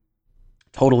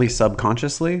totally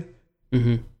subconsciously.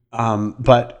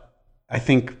 But I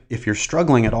think if you're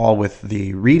struggling at all with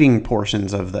the reading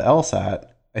portions of the LSAT,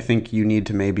 I think you need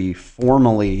to maybe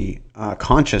formally,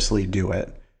 consciously do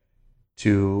it,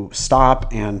 to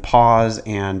stop and pause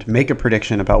and make a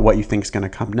prediction about what you think is going to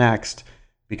come next,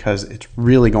 because it's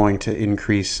really going to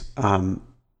increase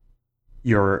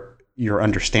your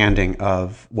understanding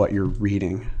of what you're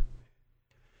reading.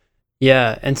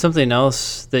 Yeah, and something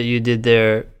else that you did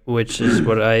there, which is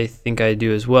what I think I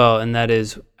do as well, and that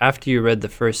is after you read the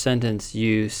first sentence,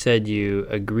 you said you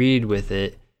agreed with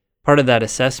it. Part of that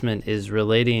assessment is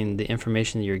relating the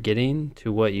information that you're getting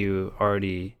to what you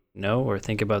already know or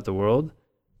think about the world,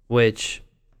 which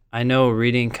I know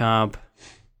reading comp,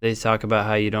 they talk about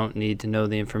how you don't need to know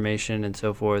the information and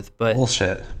so forth, but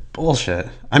Bullshit.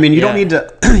 I mean, you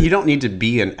don't need to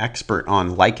be an expert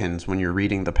on lichens when you're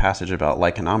reading the passage about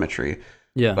lichenometry.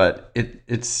 Yeah. But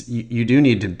it's you do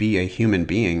need to be a human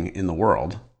being in the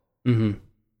world. Mm-hmm.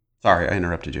 Sorry, I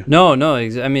interrupted you. No.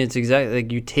 I mean, it's exactly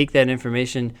like you take that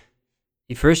information.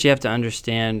 First, you have to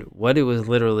understand what it was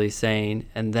literally saying,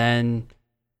 and then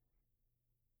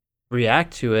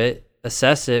react to it,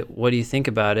 assess it. What do you think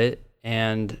about it?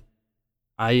 And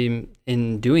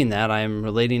in doing that, I'm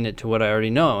relating it to what I already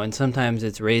know. And sometimes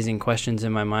it's raising questions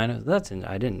in my mind.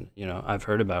 I've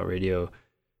heard about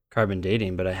radiocarbon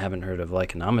dating, but I haven't heard of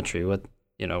lichenometry.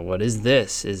 What is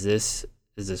this? Is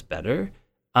this better?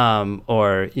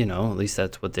 Or, at least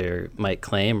that's what they might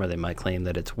claim, or they might claim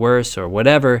that it's worse or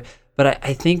whatever. But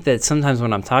I think that sometimes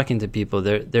when I'm talking to people,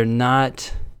 they're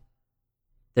not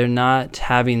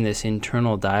having this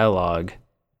internal dialogue.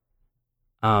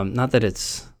 Not that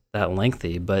it's that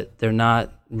lengthy, but they're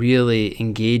not really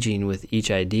engaging with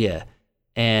each idea.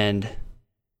 And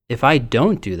if I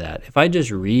don't do that, if I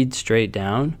just read straight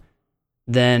down,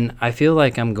 then I feel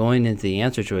like I'm going into the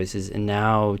answer choices and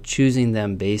now choosing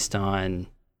them based on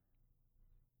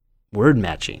word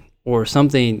matching or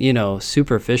something,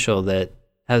 superficial that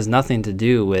has nothing to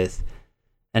do with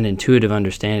an intuitive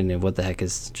understanding of what the heck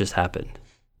has just happened.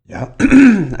 Yeah,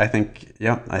 I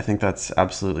think that's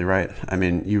absolutely right. I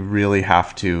mean, you really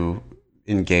have to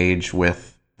engage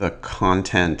with the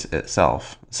content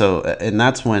itself. So, and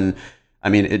that's when, I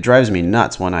mean, it drives me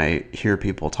nuts when I hear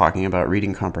people talking about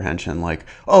reading comprehension like,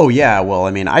 "Oh yeah, well,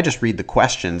 I mean, I just read the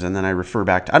questions and then I refer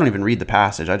back to, I don't even read the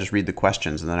passage. I just read the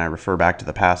questions and then I refer back to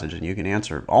the passage and you can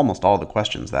answer almost all the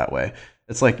questions that way."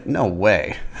 It's like, no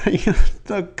way.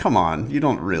 Come on. You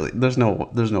don't really, there's no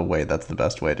way that's the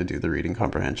best way to do the reading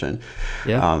comprehension.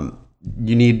 Yeah.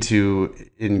 You need to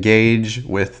engage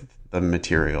with the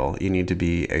material. You need to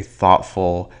be a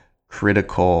thoughtful,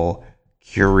 critical,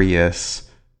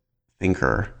 curious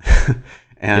thinker.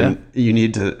 And you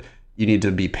need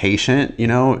to be patient.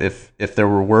 If there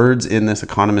were words in this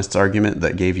economist's argument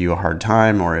that gave you a hard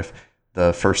time, or if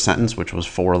the first sentence, which was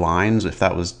 4 lines, if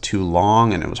that was too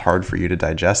long and it was hard for you to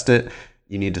digest it,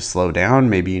 you need to slow down.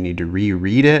 Maybe you need to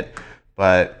reread it.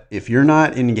 But if you're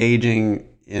not engaging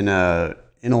in a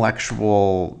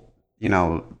intellectual,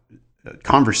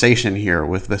 conversation here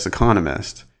with this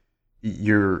economist,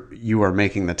 you are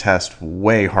making the test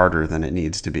way harder than it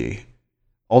needs to be.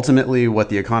 Ultimately, what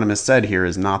the economist said here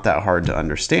is not that hard to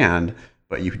understand,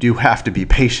 but you do have to be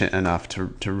patient enough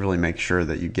to really make sure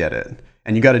that you get it.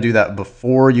 And you got to do that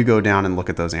before you go down and look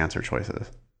at those answer choices.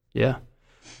 Yeah.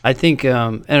 I think,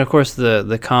 and of course,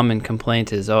 the common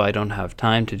complaint is, I don't have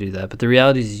time to do that. But the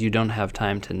reality is you don't have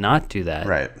time to not do that.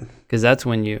 Right. Because that's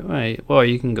when you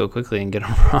can go quickly and get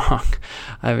them wrong.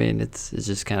 I mean, it's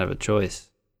just kind of a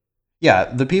choice. Yeah.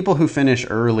 The people who finish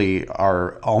early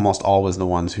are almost always the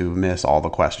ones who miss all the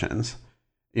questions.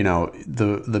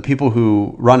 The people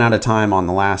who run out of time on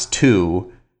the last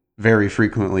 2 very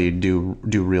frequently do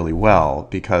really well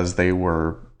because they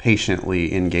were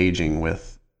patiently engaging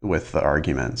with the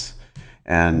arguments.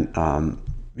 And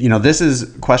this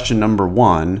is question number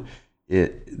 1.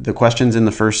 The questions in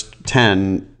the first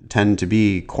 10 tend to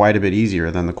be quite a bit easier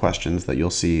than the questions that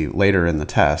you'll see later in the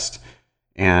test.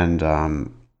 And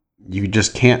you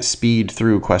just can't speed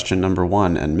through question number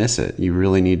 1 and miss it. You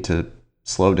really need to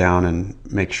slow down and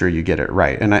make sure you get it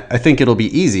right. And I think it'll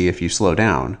be easy if you slow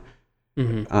down.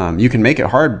 Mm-hmm. You can make it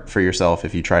hard for yourself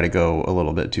if you try to go a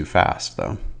little bit too fast,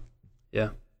 though. Yeah.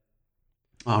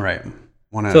 All right.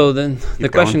 So then the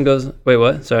question goes, wait,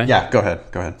 what? Sorry. Yeah, go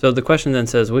ahead. So the question then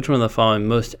says, which one of the following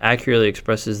most accurately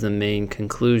expresses the main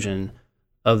conclusion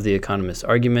of the economist's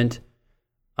argument?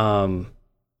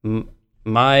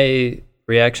 My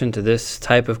reaction to this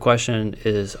type of question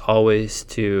is always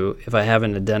to, if I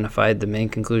haven't identified the main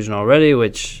conclusion already,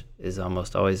 which is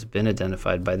almost always been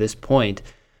identified by this point,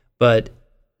 but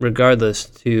regardless,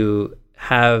 to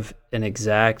have an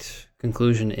exact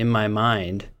conclusion in my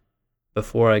mind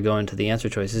before I go into the answer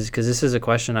choices, because this is a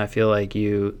question I feel like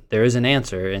there is an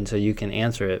answer, and so you can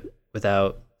answer it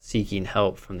without seeking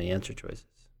help from the answer choices.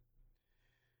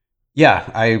 Yeah,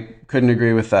 I couldn't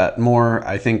agree with that more.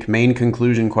 I think main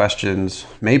conclusion questions,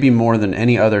 maybe more than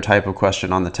any other type of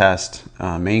question on the test,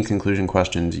 main conclusion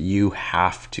questions, you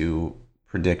have to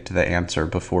predict the answer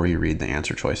before you read the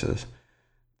answer choices.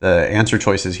 The answer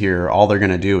choices here, all they're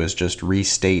going to do is just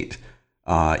restate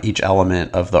each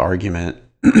element of the argument.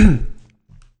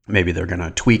 Maybe they're going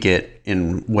to tweak it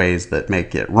in ways that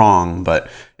make it wrong, but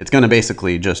it's going to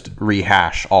basically just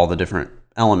rehash all the different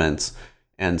elements.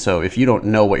 And so if you don't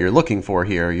know what you're looking for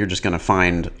here, you're just going to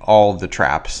find all the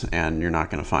traps and you're not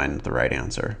going to find the right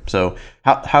answer. So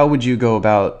how would you go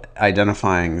about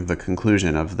identifying the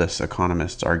conclusion of this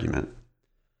economist's argument?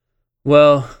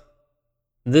 Well,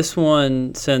 this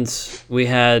one, since we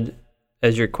had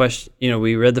as your question,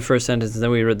 we read the first sentence and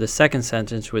then we read the second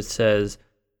sentence, which says,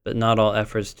 but not all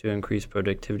efforts to increase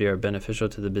productivity are beneficial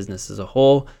to the business as a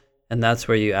whole. And that's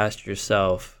where you asked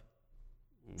yourself,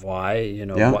 why?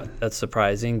 That's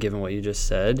surprising given what you just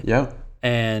said. Yeah.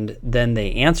 And then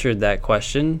they answered that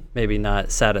question, maybe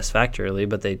not satisfactorily,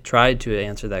 but they tried to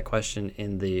answer that question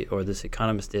this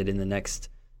economist did in the next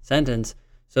sentence.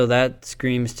 So that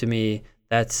screams to me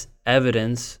that's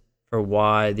evidence for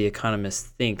why the economist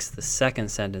thinks the second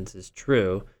sentence is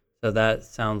true. So that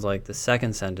sounds like the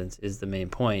second sentence is the main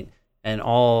point, and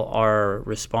all our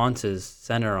responses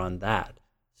center on that.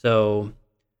 So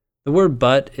the word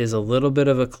but is a little bit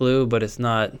of a clue, but it's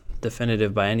not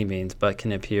definitive by any means, but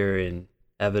can appear in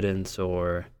evidence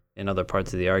or in other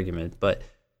parts of the argument. But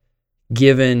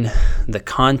given the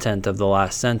content of the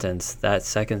last sentence, that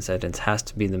second sentence has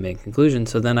to be the main conclusion.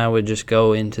 So then I would just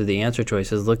go into the answer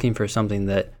choices looking for something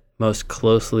that most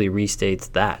closely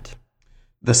restates that.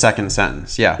 The second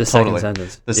sentence, yeah, second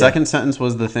sentence. The second sentence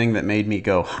was the thing that made me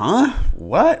go, huh?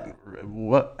 What?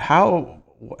 How?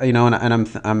 And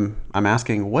I'm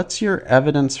asking, what's your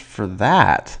evidence for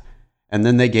that? And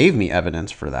then they gave me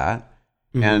evidence for that.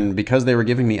 Mm-hmm. And because they were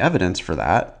giving me evidence for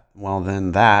that, well,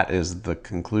 then that is the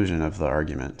conclusion of the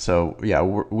argument. So yeah,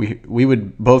 we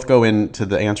would both go into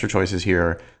the answer choices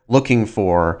here looking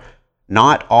for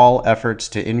not all efforts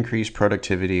to increase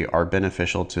productivity are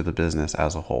beneficial to the business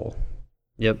as a whole.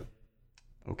 Yep.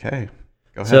 Okay.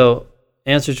 Go ahead. So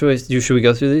answer choice, should we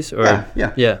go through these? Or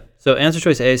Yeah. So answer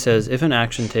choice A says, if an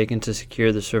action taken to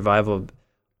secure the survival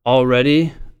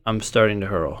already, I'm starting to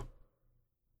hurl.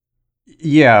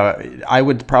 Yeah, I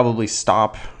would probably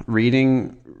stop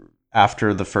reading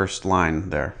after the first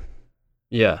line there.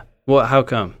 Yeah. Well, how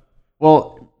come?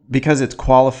 Well, because it's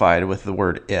qualified with the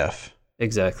word if.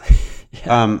 Exactly.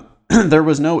 Yeah. There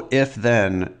was no if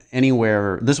then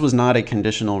anywhere. This was not a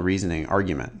conditional reasoning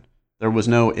argument. There were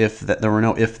no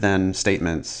if then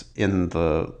statements in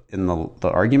the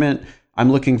argument.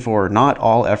 I'm looking for not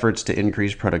all efforts to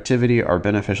increase productivity are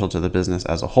beneficial to the business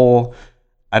as a whole.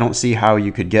 I don't see how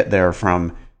you could get there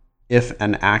from if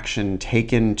an action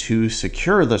taken to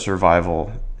secure the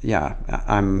survival. Yeah,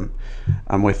 I'm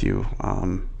with you.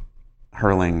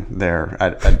 Hurling there.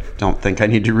 I don't think I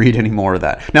need to read any more of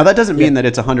that. Now, that doesn't mean that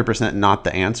it's 100% not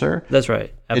the answer. That's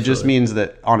right. Absolutely. It just means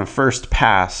that on a first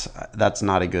pass, that's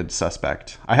not a good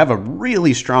suspect. I have a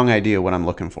really strong idea what I'm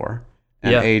looking for,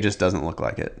 and A just doesn't look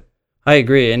like it. I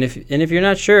agree. And if you're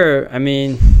not sure, I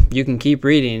mean, you can keep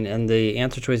reading, and the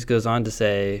answer choice goes on to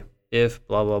say, if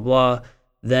blah, blah, blah,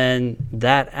 then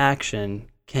that action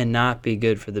cannot be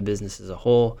good for the business as a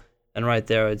whole. And right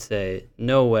there, I would say,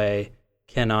 no way.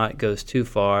 Cannot goes too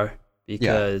far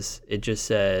because it just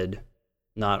said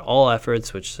not all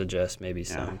efforts, which suggests maybe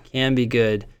some can be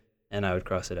good. and I would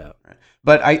cross it out. Right.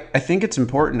 But I think it's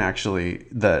important actually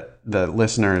that the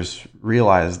listeners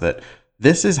realize that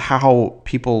this is how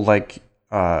people like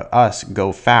us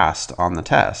go fast on the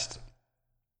test,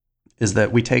 is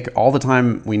that we take all the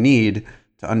time we need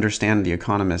to understand the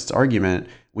economist's argument.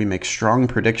 We make strong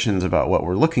predictions about what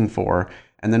we're looking for.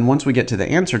 And then once we get to the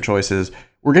answer choices,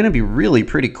 we're going to be really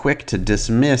pretty quick to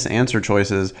dismiss answer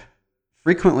choices,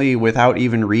 frequently without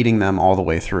even reading them all the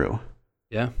way through.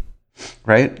 Yeah.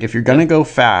 Right? If you're going to go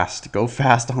fast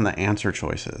on the answer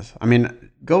choices. I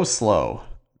mean, go slow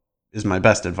is my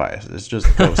best advice. It's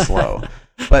just go slow.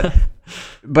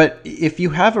 But if you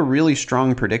have a really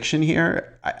strong prediction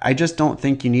here, I just don't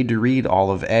think you need to read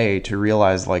all of A to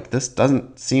realize like this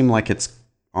doesn't seem like it's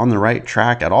on the right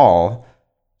track at all.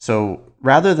 So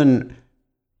rather than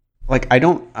like I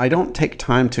don't take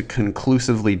time to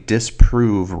conclusively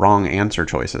disprove wrong answer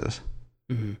choices.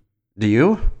 Mm-hmm. Do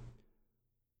you?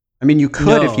 I mean, you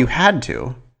could if you had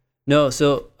to. No,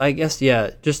 so I guess,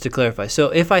 yeah, just to clarify. So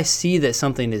if I see that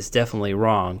something is definitely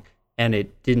wrong and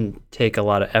it didn't take a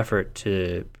lot of effort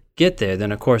to get there,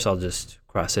 then of course I'll just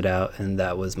cross it out and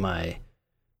that was my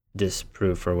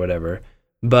disproof or whatever.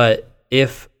 But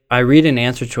if I read an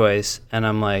answer choice and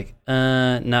I'm like,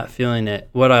 not feeling it,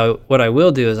 what I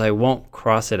will do is I won't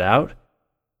cross it out,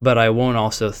 but I won't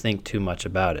also think too much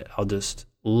about it. I'll just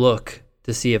look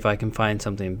to see if I can find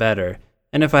something better.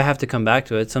 And if I have to come back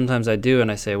to it, sometimes I do,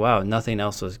 and I say, wow, nothing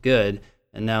else was good,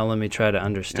 and now let me try to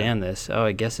understand this. Oh,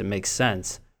 I guess it makes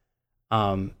sense,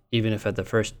 even if at the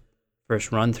first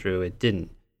run-through it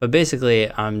didn't. But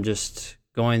basically, I'm just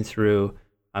going through,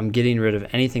 I'm getting rid of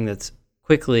anything that's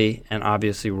quickly and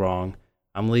obviously wrong.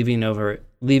 I'm leaving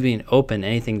open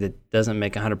anything that doesn't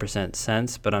make 100%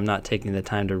 sense, but I'm not taking the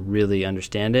time to really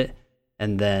understand it.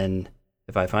 And then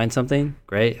if I find something,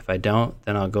 great. If I don't,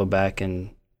 then I'll go back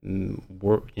and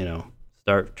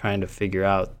start trying to figure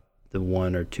out the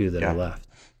one or two that are left.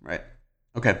 Right.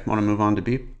 Okay. Want to move on to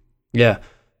B? Yeah.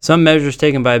 Some measures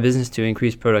taken by a business to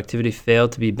increase productivity fail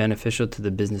to be beneficial to the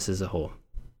business as a whole.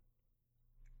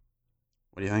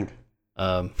 What do you think?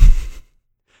 That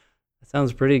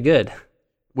sounds pretty good.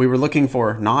 We were looking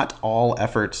for not all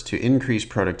efforts to increase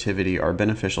productivity are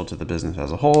beneficial to the business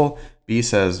as a whole. B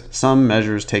says some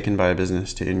measures taken by a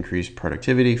business to increase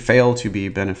productivity fail to be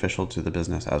beneficial to the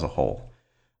business as a whole.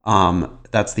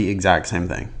 That's the exact same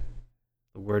thing.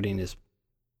 The wording is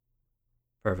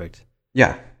perfect.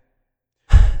 Yeah.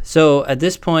 So at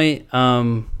this point,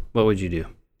 what would you do?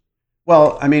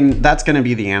 Well, I mean, that's going to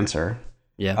be the answer.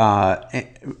 Yeah.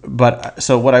 But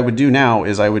so what I would do now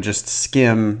is I would just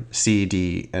skim C,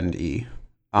 D, and E.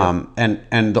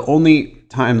 And the only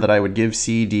time that I would give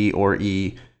C, D, or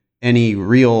E any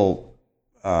real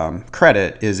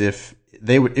credit is if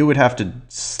it would have to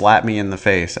slap me in the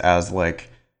face as like,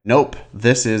 nope,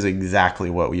 this is exactly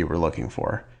what we were looking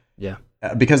for. Yeah.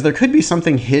 Because there could be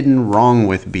something hidden wrong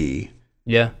with B.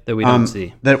 Yeah, that we don't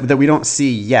see. That we don't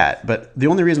see yet. But the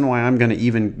only reason why I'm going to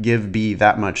even give B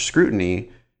that much scrutiny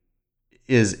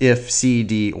is if C,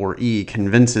 D, or E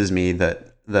convinces me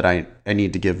that I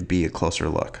need to give B a closer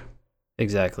look.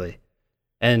 Exactly.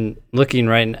 And looking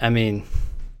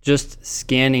just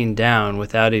scanning down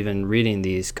without even reading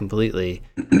these completely,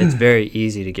 it's very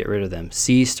easy to get rid of them.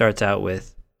 C starts out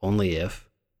with only if,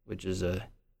 which is a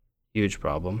huge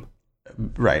problem.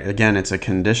 Right. Again, it's a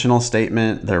conditional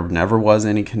statement. There never was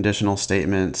any conditional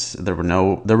statements. There were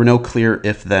no clear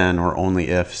if then or only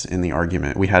ifs in the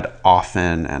argument. We had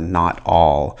often and not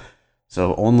all.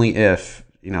 So only if,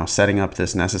 setting up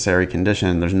this necessary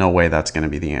condition, there's no way that's going to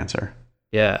be the answer.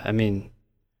 Yeah,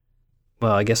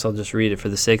 I guess I'll just read it for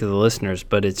the sake of the listeners,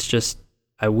 but it's just,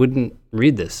 I wouldn't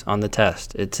read this on the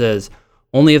test. It says,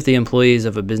 only if the employees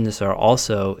of a business are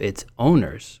also its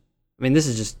owners. This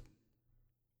is just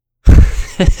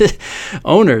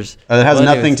owners. It has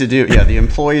nothing to do. Yeah, the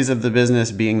employees of the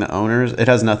business being the owners. It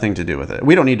has nothing to do with it.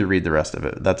 We don't need to read the rest of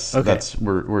it.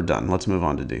 We're done. Let's move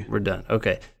on to D. We're done.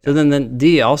 Okay. So then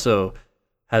D also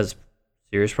has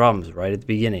serious problems right at the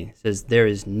beginning. It says there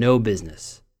is no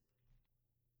business,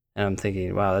 and I'm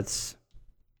thinking, wow, that's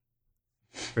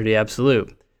pretty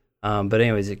absolute. But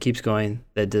anyways, it keeps going.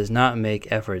 That does not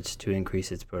make efforts to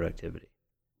increase its productivity.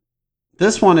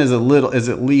 This one is at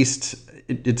least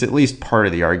part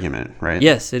of the argument, right?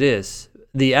 Yes, it is.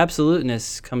 The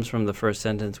absoluteness comes from the first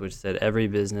sentence, which said every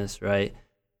business, right?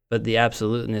 But the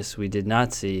absoluteness we did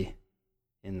not see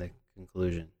in the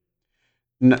conclusion.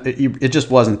 No, it just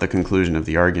wasn't the conclusion of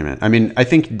the argument. I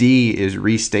think D is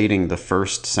restating the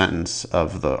first sentence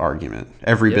of the argument.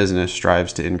 Every business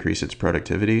strives to increase its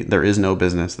productivity. There is no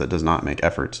business that does not make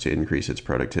efforts to increase its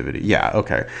productivity. Yeah,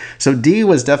 okay. So D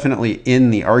was definitely in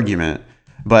the argument,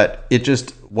 But it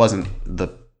just wasn't the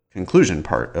conclusion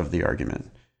part of the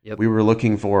argument. Yep. We were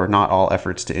looking for not all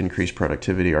efforts to increase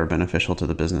productivity are beneficial to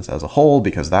the business as a whole,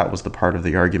 because that was the part of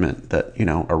the argument that,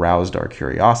 aroused our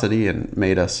curiosity and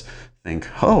made us think,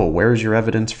 oh, where's your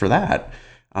evidence for that?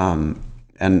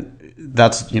 And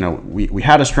that's, we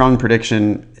had a strong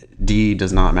prediction. D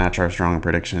does not match our strong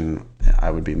prediction.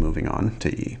 I would be moving on to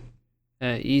E.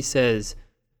 E says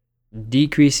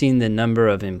decreasing the number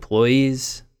of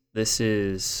employees. This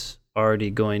is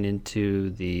already going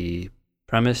into the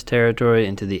premise territory,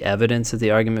 into the evidence that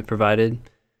the argument provided.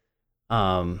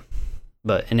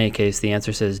 But in any case, the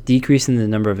answer says decreasing the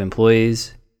number of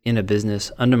employees in a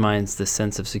business undermines the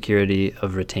sense of security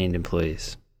of retained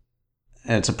employees.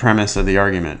 It's a premise of the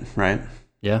argument, right?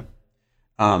 Yeah.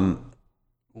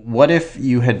 What if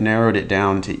you had narrowed it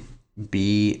down to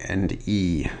B and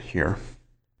E here?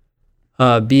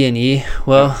 B and E?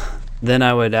 Well, then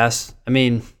I would ask,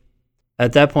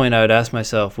 at that point I would ask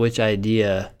myself which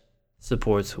idea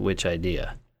supports which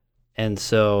idea. And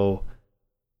so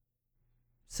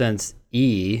since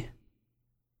E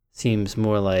seems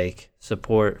more like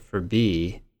support for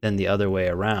B than the other way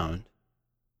around,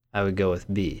 I would go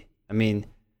with B.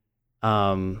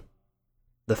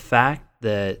 The fact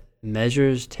that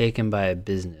measures taken by a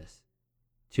business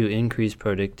to increase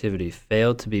productivity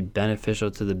fail to be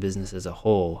beneficial to the business as a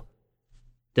whole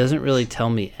doesn't really tell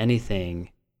me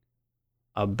anything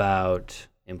about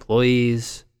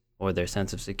employees or their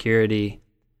sense of security,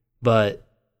 but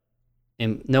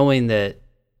knowing that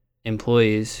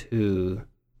employees who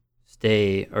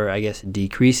stay, or I guess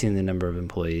decreasing the number of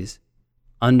employees,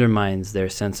 undermines their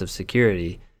sense of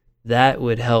security, that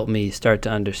would help me start to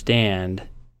understand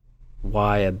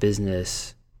why a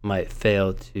business might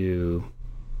fail to,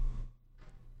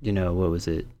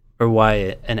 or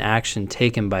why an action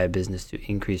taken by a business to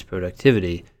increase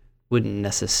productivity wouldn't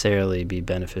necessarily be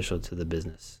beneficial to the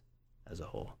business as a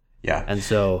whole. Yeah. And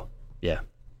so, yeah.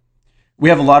 We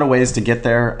have a lot of ways to get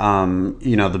there.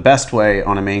 The best way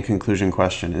on a main conclusion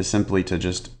question is simply to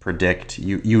just predict.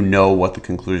 You know what the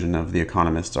conclusion of the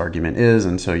economist's argument is,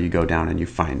 and so you go down and you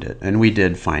find it. And we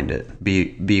did find it.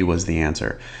 B was the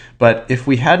answer. But if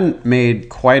we hadn't made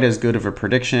quite as good of a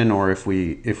prediction, or if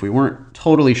we weren't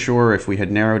totally sure, if we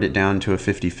had narrowed it down to a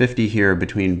 50-50 here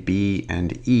between B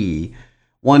and E,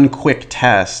 one quick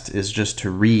test is just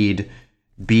to read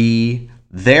B,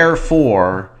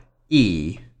 therefore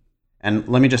E. And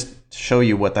let me just show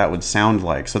you what that would sound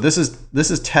like. So this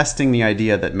is testing the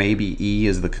idea that maybe E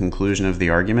is the conclusion of the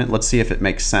argument. Let's see if it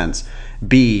makes sense.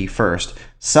 B first.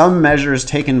 Some measures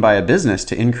taken by a business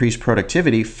to increase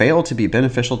productivity fail to be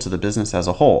beneficial to the business as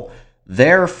a whole.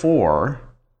 Therefore,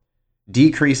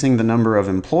 decreasing the number of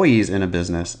employees in a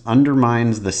business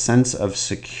undermines the sense of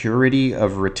security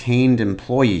of retained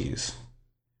employees.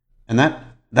 And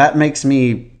that makes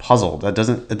me puzzled. It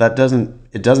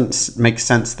doesn't make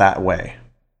sense that way.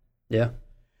 Yeah.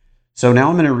 So now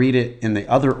I'm going to read it in the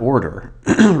other order.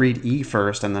 Read E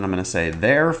first, and then I'm going to say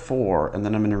therefore, and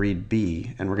then I'm going to read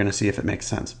B, and we're going to see if it makes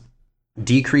sense.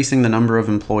 Decreasing the number of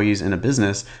employees in a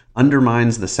business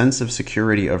undermines the sense of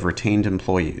security of retained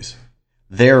employees.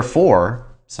 Therefore,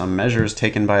 some measures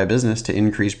taken by a business to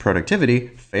increase productivity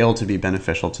fail to be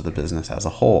beneficial to the business as a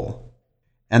whole.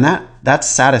 And that's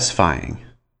satisfying.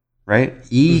 Right?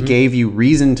 E gave you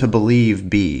reason to believe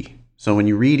B. So when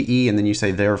you read E and then you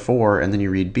say therefore and then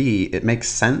you read B, it makes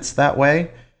sense that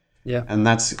way. Yeah. And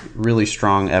that's really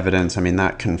strong evidence.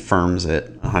 That confirms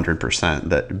it 100%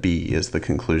 that B is the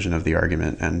conclusion of the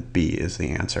argument and B is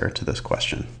the answer to this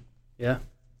question. Yeah.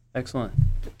 Excellent.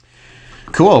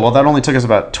 Cool. Well, that only took us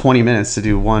about 20 minutes to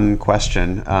do one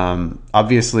question.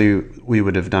 Obviously, we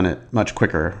would have done it much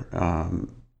quicker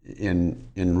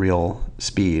in real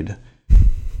speed.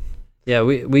 Yeah,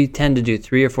 we tend to do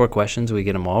 3 or 4 questions. We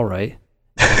get them all right,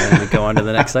 and then we go on to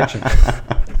the next section.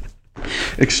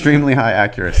 Extremely high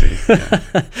accuracy. Yeah.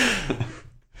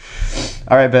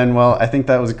 All right, Ben. Well, I think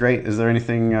that was great. Is there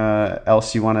anything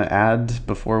else you want to add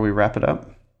before we wrap it up?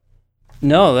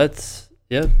 No,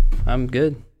 I'm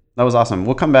good. That was awesome.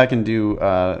 We'll come back and do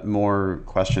more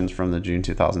questions from the June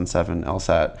 2007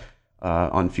 LSAT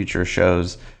on future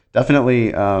shows.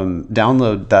 Definitely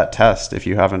download that test if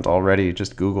you haven't already.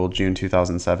 Just Google June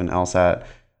 2007 LSAT,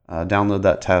 download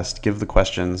that test, give the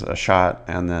questions a shot,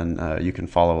 and then you can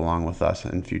follow along with us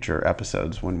in future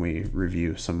episodes when we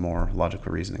review some more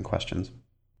logical reasoning questions.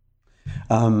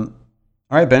 All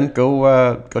right, Ben,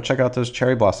 go check out those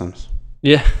cherry blossoms.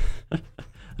 Yeah,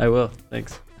 I will.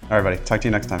 Thanks. All right, buddy. Talk to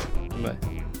you next time. Bye.